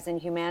lives and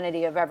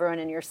humanity of everyone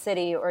in your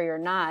city, or you're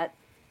not.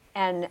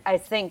 And I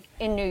think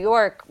in New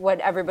York, what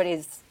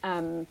everybody's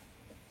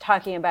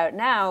talking about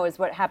now is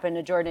what happened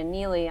to Jordan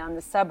Neely on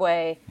the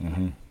subway,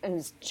 and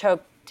was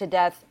choked to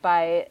death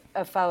by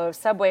a fellow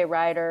subway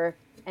rider,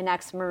 an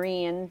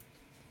ex-Marine.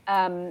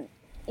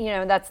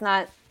 that's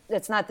not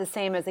the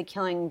same as a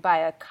killing by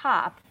a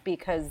cop,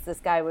 because this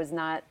guy was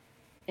not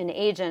an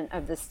agent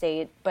of the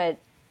state, but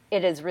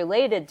it is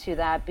related to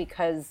that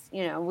because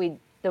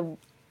the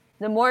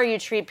more you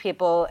treat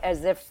people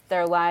as if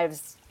their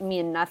lives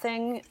mean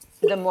nothing,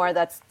 the more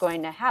that's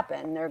going to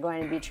happen. They're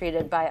going to be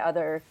treated by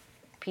other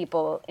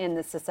people in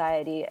the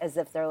society as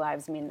if their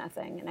lives mean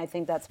nothing. And I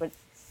think that's what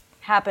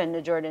happened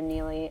to Jordan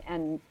Neely.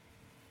 And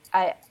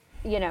I,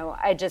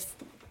 I just,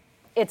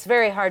 it's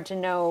very hard to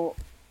know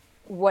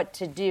what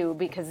to do,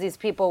 because these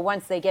people,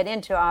 once they get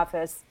into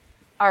office,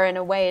 are in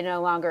a way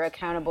no longer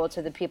accountable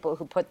to the people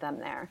who put them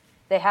there.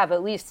 They have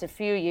at least a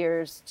few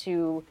years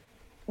to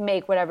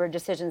make whatever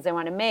decisions they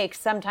want to make.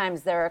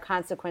 Sometimes there are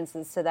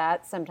consequences to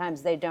that.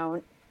 Sometimes they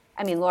don't.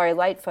 I mean, Lori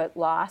Lightfoot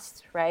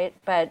lost, right?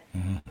 But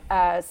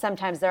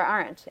sometimes there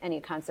aren't any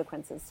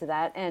consequences to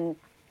that. And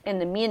in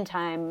the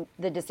meantime,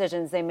 the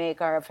decisions they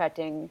make are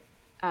affecting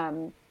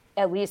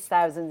at least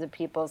thousands of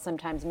people,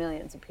 sometimes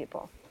millions of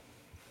people.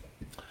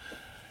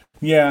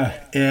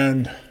 Yeah,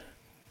 and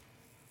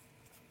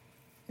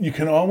you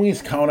can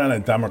always count on a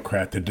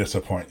Democrat to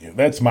disappoint you.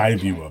 That's my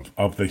view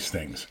of these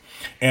things.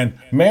 And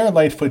Mayor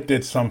Lightfoot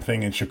did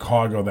something in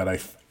Chicago that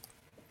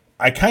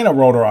I kind of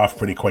wrote her off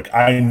pretty quick.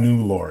 I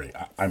knew Lori.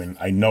 I mean,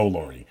 I know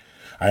Lori.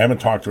 I haven't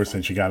talked to her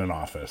since she got in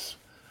office.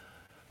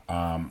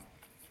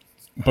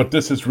 But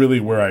this is really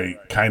where I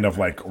kind of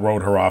like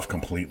wrote her off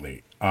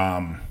completely.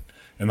 And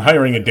the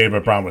hiring of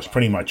David Brown was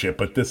pretty much it.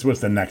 But this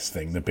was the next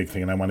thing, the big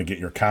thing, and I want to get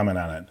your comment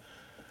on it.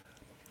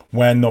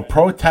 When the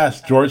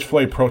George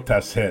Floyd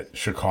protests hit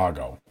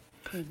Chicago,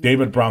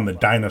 David Brown, the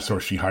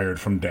dinosaur she hired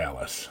from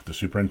Dallas, the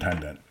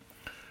superintendent,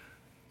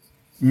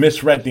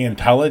 misread the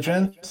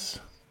intelligence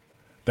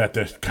that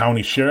the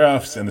county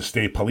sheriffs and the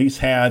state police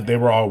had. They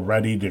were all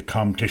ready to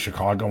come to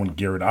Chicago and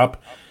geared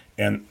up,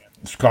 and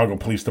the Chicago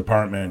Police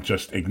Department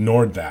just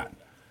ignored that.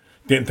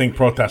 Didn't think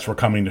protests were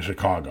coming to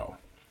Chicago.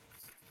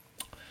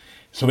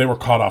 So they were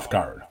caught off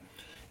guard.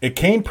 It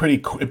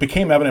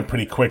became evident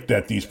pretty quick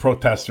that these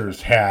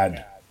protesters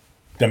had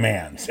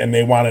demands and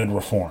they wanted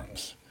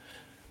reforms.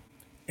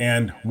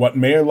 And what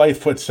Mayor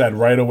Lightfoot said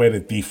right away to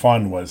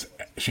defund was,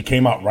 she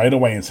came out right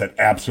away and said,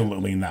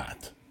 absolutely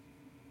not.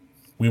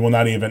 We will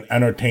not even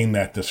entertain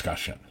that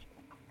discussion.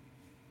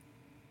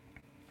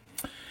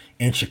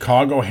 And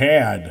Chicago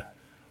had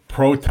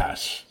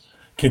protests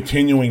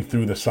continuing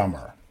through the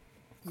summer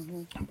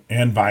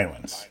and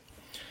violence.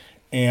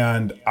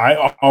 And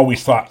I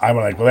always thought, I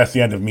was like, well, that's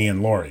the end of me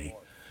and Lori.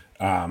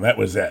 That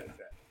was it.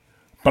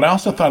 But I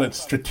also thought it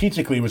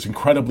strategically was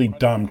incredibly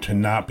dumb to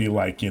not be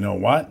like, you know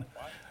what?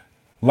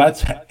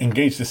 Let's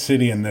engage the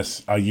city in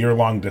this a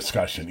year-long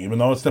discussion. Even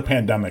though it's the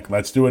pandemic,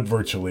 let's do it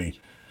virtually.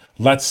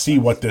 Let's see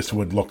what this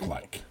would look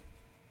like.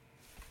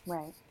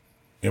 Right.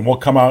 And we'll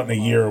come out in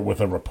a year with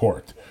a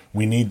report.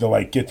 We need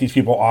to get these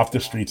people off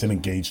the streets and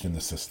engaged in the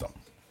system.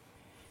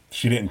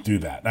 She didn't do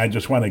that. And I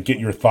just want to get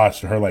your thoughts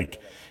to her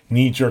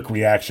knee-jerk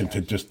reaction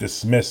to just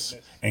dismiss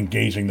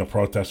engaging the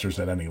protesters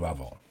at any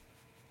level.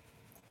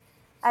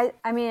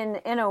 I mean,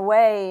 in a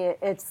way,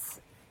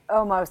 it's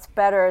almost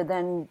better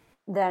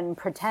than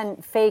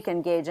pretend fake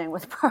engaging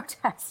with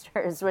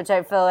protesters, which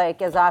I feel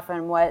like is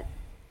often what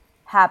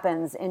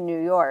happens in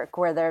New York,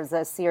 where there's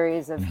a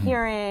series of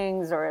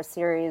hearings or a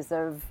series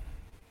of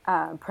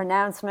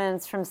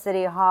pronouncements from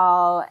City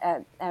Hall,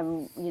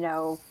 and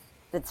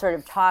that sort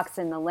of talks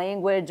in the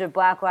language of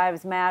Black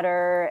Lives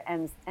Matter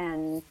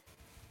and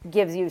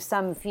gives you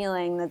some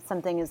feeling that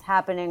something is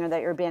happening or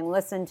that you're being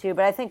listened to.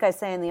 But I think I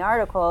say in the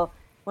article,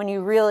 when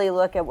you really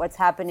look at what's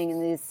happening in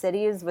these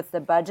cities with the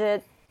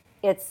budget,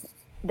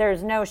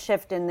 there's no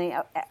shift in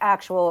the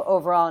actual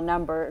overall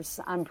numbers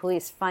on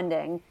police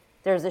funding.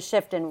 There's a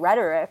shift in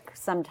rhetoric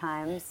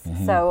sometimes.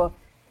 So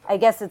I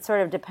guess it sort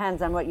of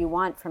depends on what you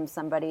want from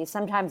somebody.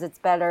 Sometimes it's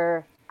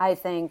better, I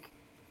think,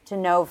 to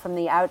know from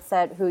the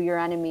outset who your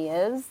enemy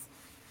is.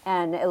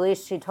 And at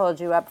least she told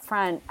you up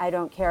front, I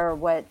don't care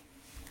what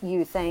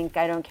you think.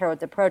 I don't care what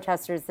the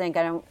protesters think.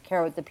 I don't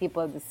care what the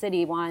people of the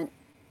city want.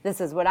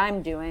 This is what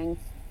I'm doing.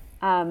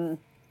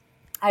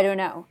 I don't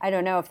know. I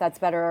don't know if that's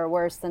better or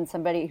worse than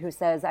somebody who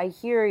says, I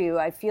hear you,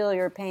 I feel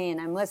your pain,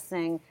 I'm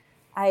listening,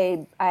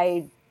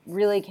 I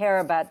really care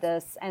about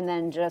this, and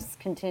then just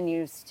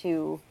continues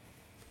to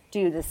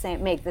do the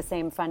same, make the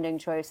same funding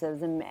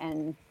choices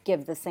and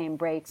give the same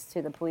breaks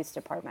to the police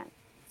department.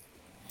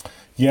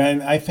 Yeah,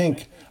 and I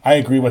think I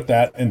agree with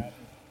that. And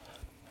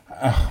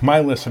my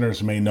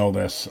listeners may know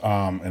this,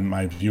 and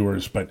my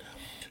viewers, but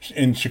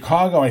in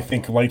Chicago, I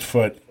think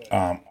Lightfoot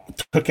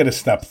took it a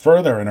step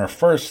further in her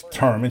first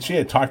term, and she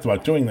had talked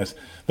about doing this.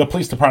 The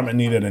police department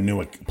needed a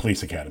new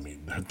police academy.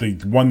 The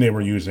one they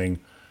were using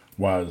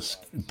was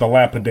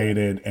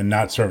dilapidated and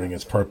not serving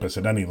its purpose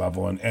at any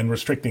level, and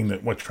restricting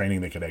what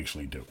training they could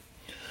actually do.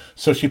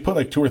 So she put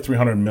 $200 or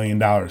 $300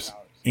 million,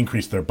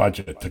 increased their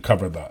budget to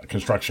cover the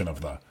construction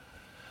of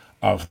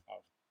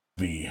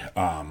the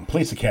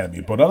police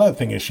academy. But another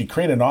thing is she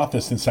created an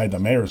office inside the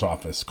mayor's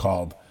office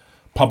called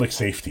public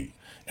safety,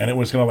 and it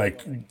was going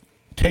to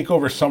take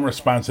over some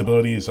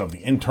responsibilities of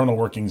the internal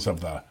workings of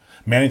the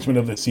management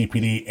of the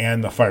CPD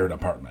and the fire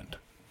department.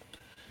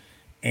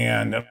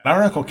 And an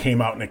article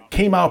came out, and it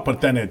came out,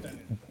 but then it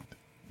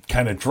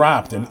kind of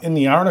dropped. And in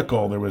the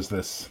article, there was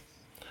this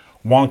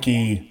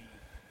wonky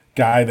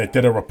guy that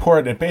did a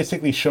report that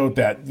basically showed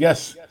that,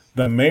 yes,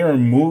 the mayor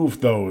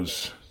moved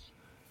those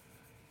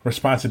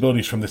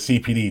responsibilities from the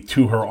CPD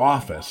to her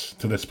office,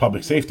 to this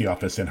public safety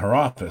office in her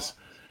office.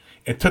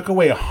 It took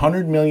away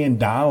 $100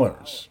 million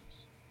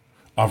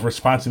of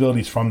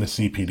responsibilities from the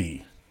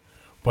CPD,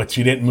 but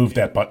she didn't move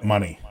that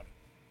money.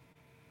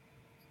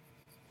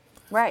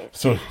 Right.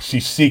 So she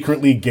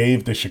secretly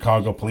gave the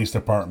Chicago Police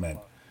Department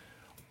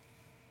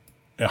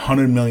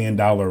 $100 million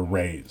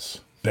raise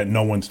that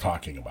no one's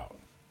talking about.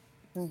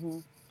 Mm-hmm.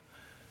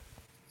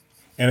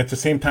 And at the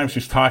same time,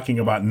 she's talking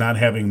about not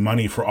having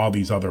money for all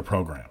these other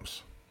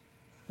programs.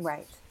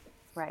 Right.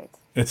 Right.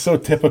 It's so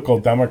typical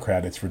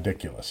Democrat, it's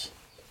ridiculous.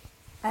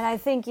 And I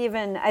think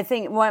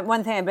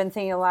one thing I've been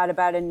thinking a lot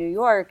about in New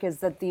York is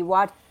that the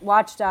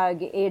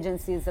watchdog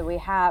agencies that we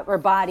have, or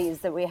bodies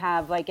that we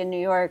have, like in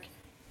New York,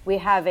 we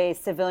have a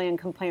civilian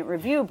complaint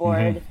review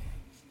board.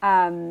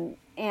 Mm-hmm.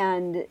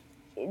 And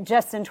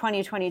just in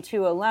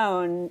 2022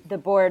 alone, the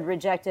board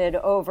rejected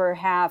over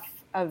half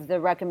of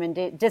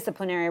the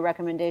disciplinary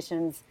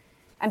recommendations.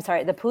 I'm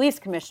sorry, the police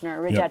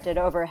commissioner rejected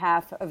over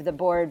half of the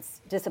board's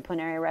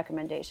disciplinary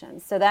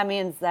recommendations. So that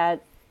means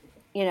that,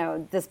 you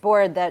know, this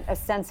board that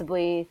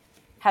ostensibly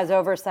has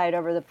oversight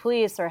over the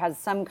police or has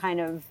some kind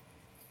of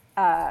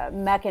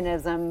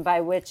mechanism by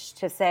which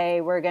to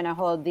say we're going to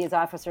hold these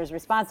officers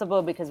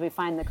responsible because we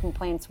find the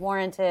complaints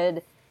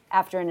warranted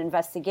after an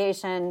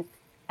investigation,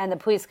 and the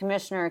police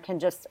commissioner can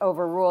just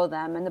overrule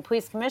them. And the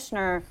police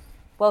commissioner,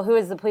 well, who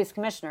is the police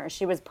commissioner?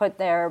 She was put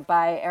there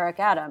by Eric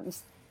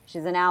Adams.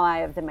 She's an ally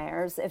of the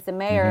mayor's. If the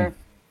mayor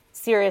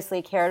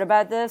seriously cared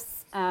about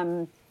this,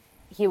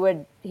 he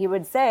would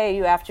say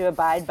you have to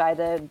abide by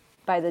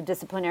the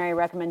disciplinary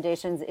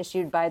recommendations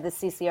issued by the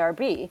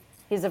CCRB.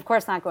 He's of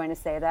course not going to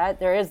say that.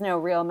 There is no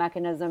real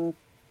mechanism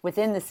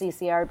within the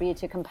CCRB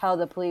to compel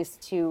the police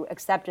to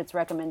accept its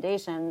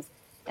recommendations.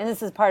 And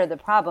this is part of the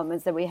problem,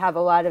 is that we have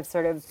a lot of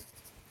sort of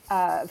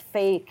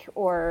fake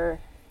or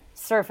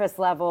surface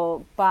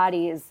level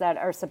bodies that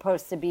are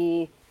supposed to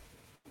be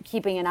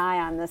keeping an eye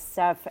on this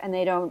stuff, and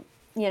they don't,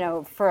 you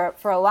know, for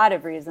a lot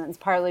of reasons,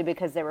 partly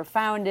because they were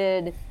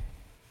founded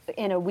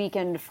in a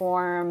weakened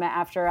form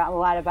after a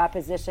lot of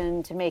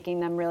opposition to making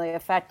them really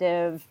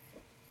effective.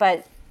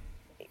 But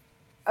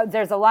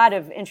there's a lot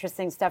of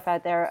interesting stuff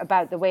out there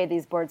about the way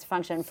these boards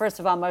function. First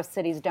of all, most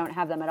cities don't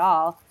have them at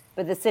all,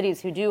 but the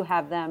cities who do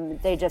have them,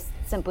 they just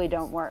simply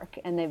don't work,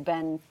 and they've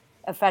been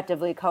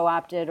effectively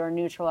co-opted or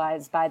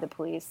neutralized by the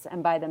police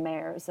and by the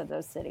mayors of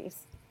those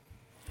cities.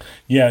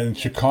 Yeah, in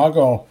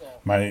Chicago,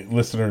 my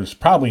listeners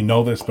probably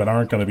know this, but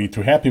aren't going to be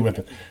too happy with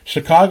it.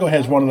 Chicago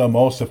has one of the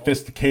most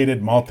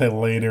sophisticated,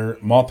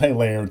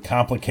 multi-layered,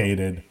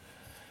 complicated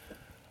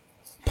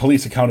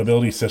police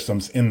accountability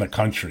systems in the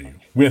country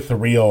with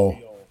real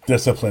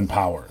discipline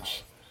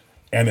powers,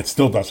 and it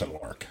still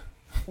doesn't work.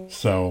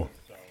 So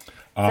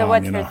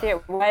what's your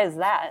theory? Why is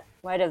that?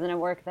 Why doesn't it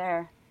work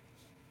there?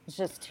 It's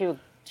just too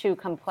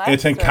complex.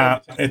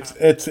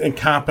 It's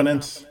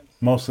incompetence,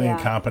 mostly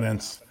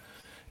incompetence.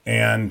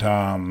 And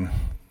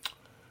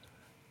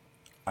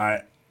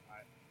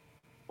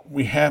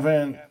we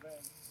haven't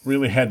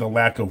really had the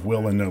lack of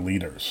will in their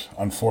leaders,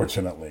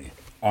 unfortunately.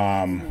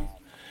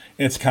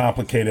 It's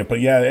complicated, but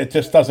yeah, it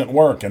just doesn't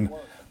work. And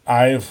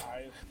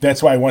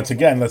that's why, once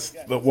again,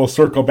 we'll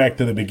circle back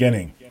to the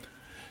beginning.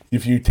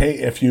 If you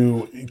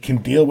can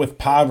deal with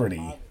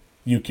poverty,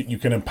 you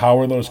can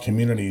empower those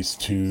communities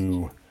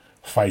to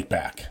fight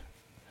back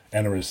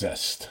and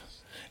resist.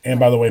 And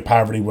by the way,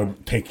 poverty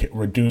would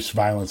reduce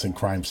violence and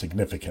crime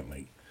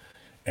significantly.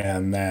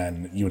 And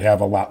then you would have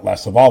a lot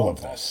less of all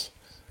of this.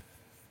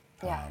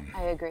 Yeah,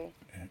 I agree.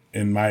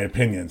 In my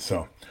opinion.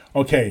 So,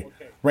 okay.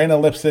 Raina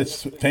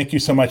Lipsitz, thank you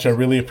so much. I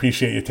really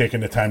appreciate you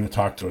taking the time to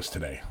talk to us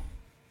today.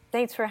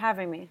 Thanks for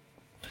having me.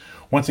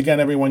 Once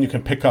again, everyone, you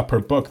can pick up her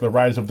book, The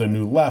Rise of the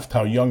New Left,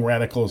 How Young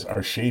Radicals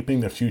Are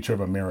Shaping the Future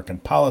of American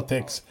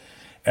Politics.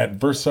 At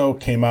Verso,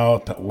 came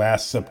out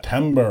last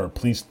September.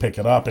 Please pick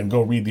it up and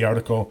go read the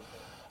article.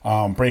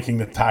 Breaking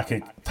the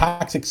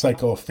toxic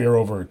cycle of fear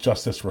over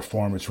justice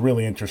reform. It's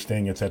really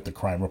interesting. It's at the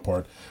Crime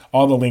Report.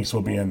 All the links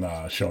will be in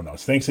the show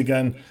notes. Thanks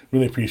again.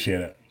 Really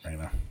appreciate it,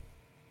 Raina.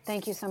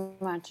 Thank you so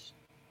much.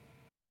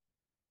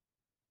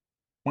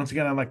 Once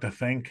again, I'd like to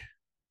thank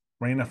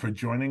Raina for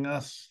joining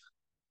us.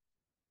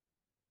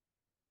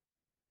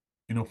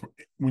 You know,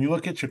 when you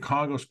look at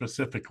Chicago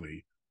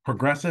specifically,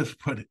 progressives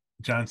put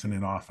Johnson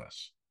in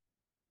office.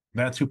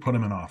 That's who put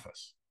him in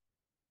office,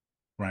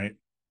 right?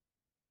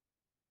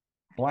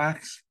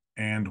 Blacks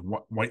and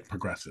white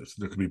progressives.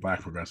 There could be black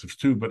progressives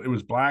too, but it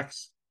was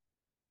blacks,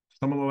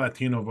 some of the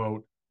Latino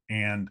vote,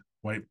 and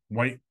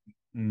white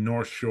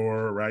North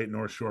Shore, right?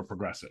 North Shore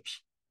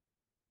progressives.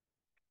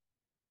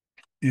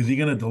 Is he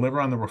going to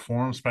deliver on the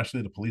reforms,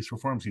 especially the police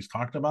reforms he's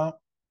talked about?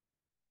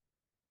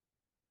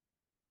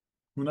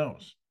 Who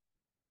knows?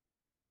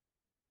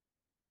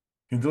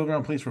 He deliver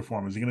on police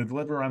reform. Is he going to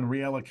deliver on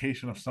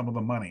reallocation of some of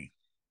the money?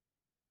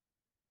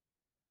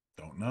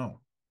 Don't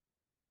know.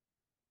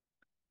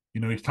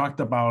 He's talked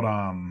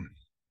about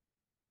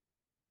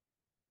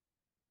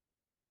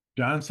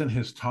Johnson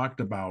has talked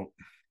about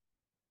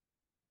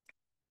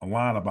a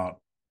lot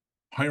about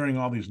hiring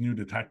all these new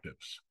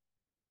detectives.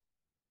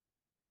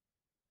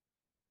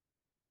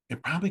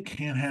 It probably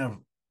can't have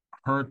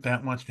hurt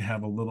that much to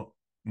have a little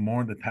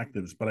more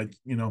detectives, but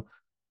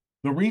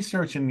the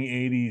research in the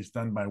 80s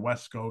done by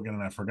Wes Scogan,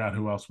 and I forgot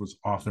who else was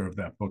author of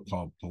that book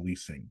called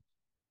Policing,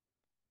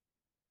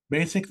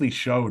 basically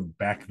showed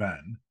back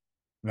then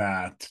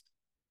that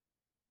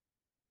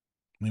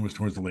it was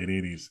towards the late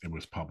 80s, it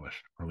was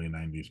published, early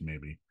 90s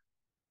maybe.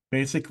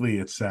 Basically,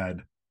 it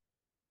said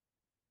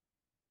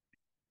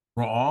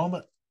for all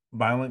the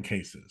violent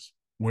cases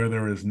where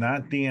there is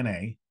not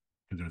DNA,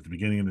 because it was the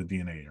beginning of the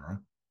DNA era,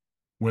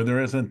 where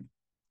there isn't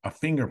a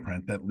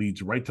fingerprint that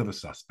leads right to the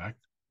suspect,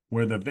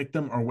 where the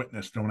victim or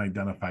witness don't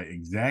identify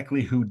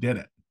exactly who did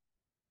it.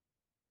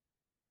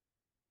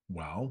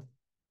 Well,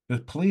 the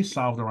police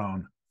solved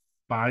around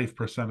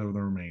 5% of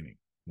the remaining.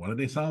 What did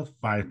they solve?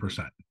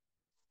 5%.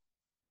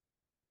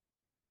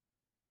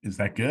 Is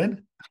that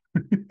good?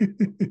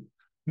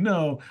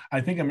 No,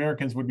 I think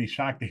Americans would be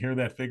shocked to hear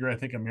that figure. I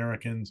think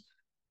Americans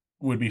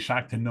would be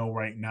shocked to know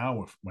right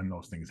now when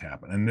those things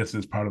happen. And this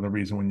is part of the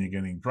reason when you're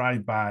getting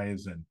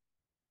drive-bys and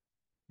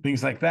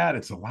things like that,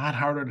 it's a lot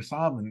harder to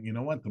solve. And you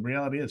know what? The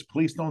reality is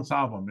police don't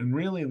solve them. And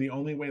really the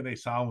only way they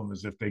solve them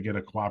is if they get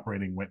a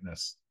cooperating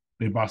witness.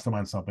 They bust them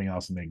on something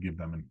else and they give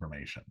them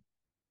information.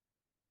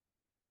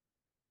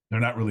 They're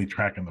not really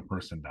tracking the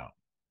person down.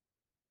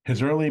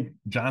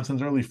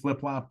 Johnson's early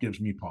flip-flop gives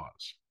me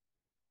pause.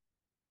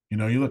 You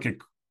look at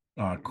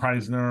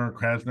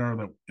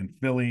Krasner in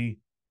Philly,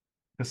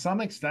 to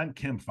some extent,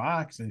 Kim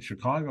Fox in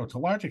Chicago, to a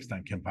large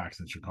extent, Kim Fox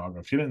in Chicago.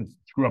 If she didn't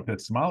screw up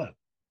that Smollett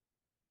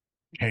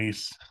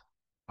case,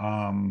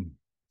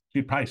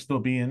 she'd probably still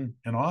be in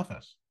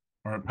office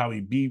or probably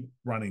be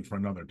running for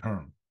another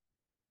term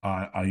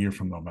a year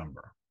from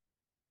November.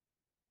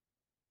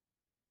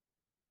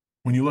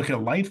 When you look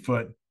at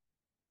Lightfoot,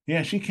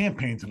 yeah, she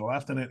campaigned to the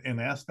left and in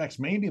aspects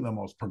maybe the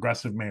most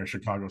progressive mayor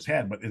Chicago's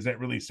had, but is that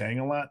really saying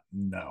a lot?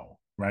 No,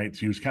 right?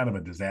 She was kind of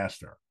a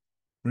disaster.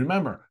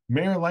 Remember,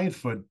 Mayor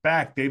Lightfoot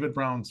backed David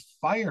Brown's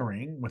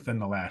firing within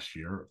the last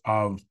year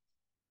of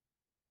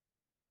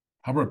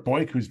Albert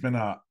Boyk, who's been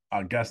a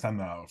guest on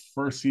the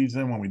first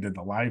season when we did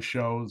the live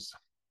shows.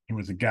 He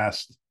was a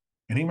guest,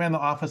 and he ran the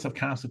Office of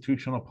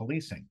Constitutional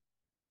Policing.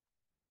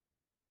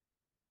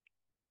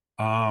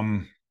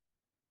 And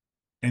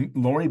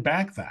Lori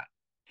backed that.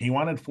 He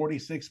wanted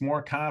 46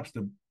 more cops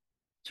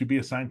to be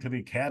assigned to the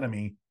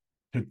academy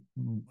to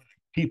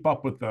keep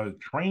up with the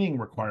training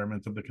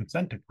requirements of the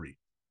consent decree.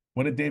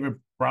 What did David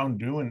Brown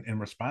do in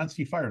response?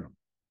 He fired him.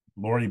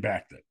 Lori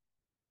backed it.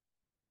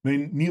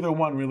 Neither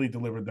one really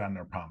delivered on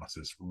their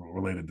promises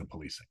related to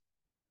policing.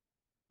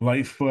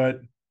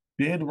 Lightfoot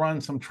did run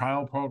some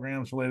trial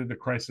programs related to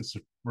crisis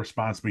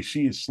response, but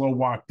she slow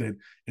walked it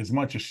as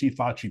much as she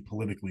thought she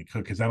politically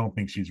could, because I don't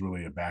think she's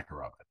really a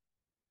backer of it.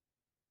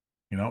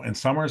 And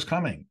summer is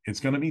coming. It's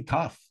going to be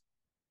tough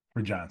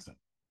for Johnson,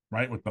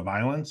 right? With the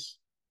violence,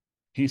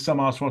 he's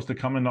somehow supposed to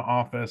come into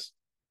office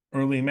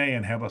early May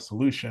and have a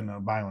solution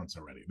of violence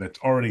already that's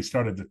already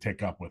started to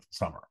tick up with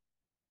summer.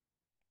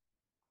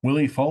 Will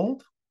he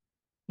fold?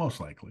 Most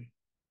likely.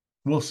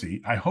 We'll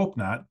see. I hope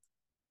not.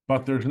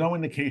 But there's no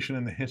indication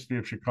in the history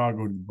of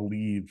Chicago to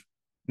believe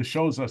this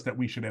shows us that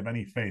we should have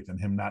any faith in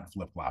him not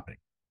flip-flopping.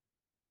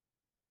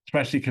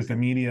 Especially because the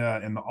media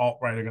and the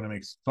alt-right are going to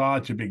make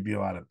such a big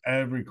deal out of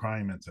every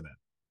crime incident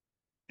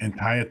and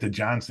tie it to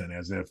Johnson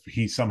as if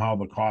he's somehow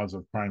the cause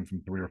of crime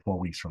from 3 or 4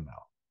 weeks from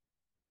now.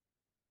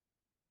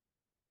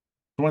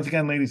 So once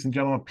again, ladies and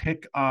gentlemen,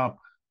 pick up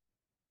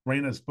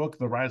Raina's book,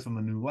 The Rise of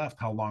the New Left,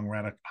 how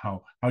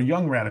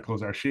young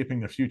radicals are shaping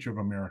the future of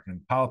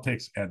American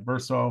politics at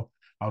Verso.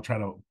 I'll try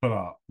to put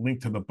a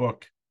link to the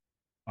book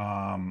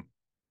in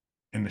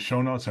the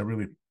show notes.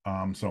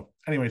 So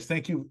anyways,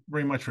 thank you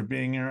very much for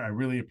being here. I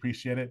really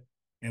appreciate it.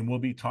 And we'll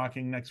be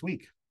talking next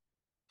week.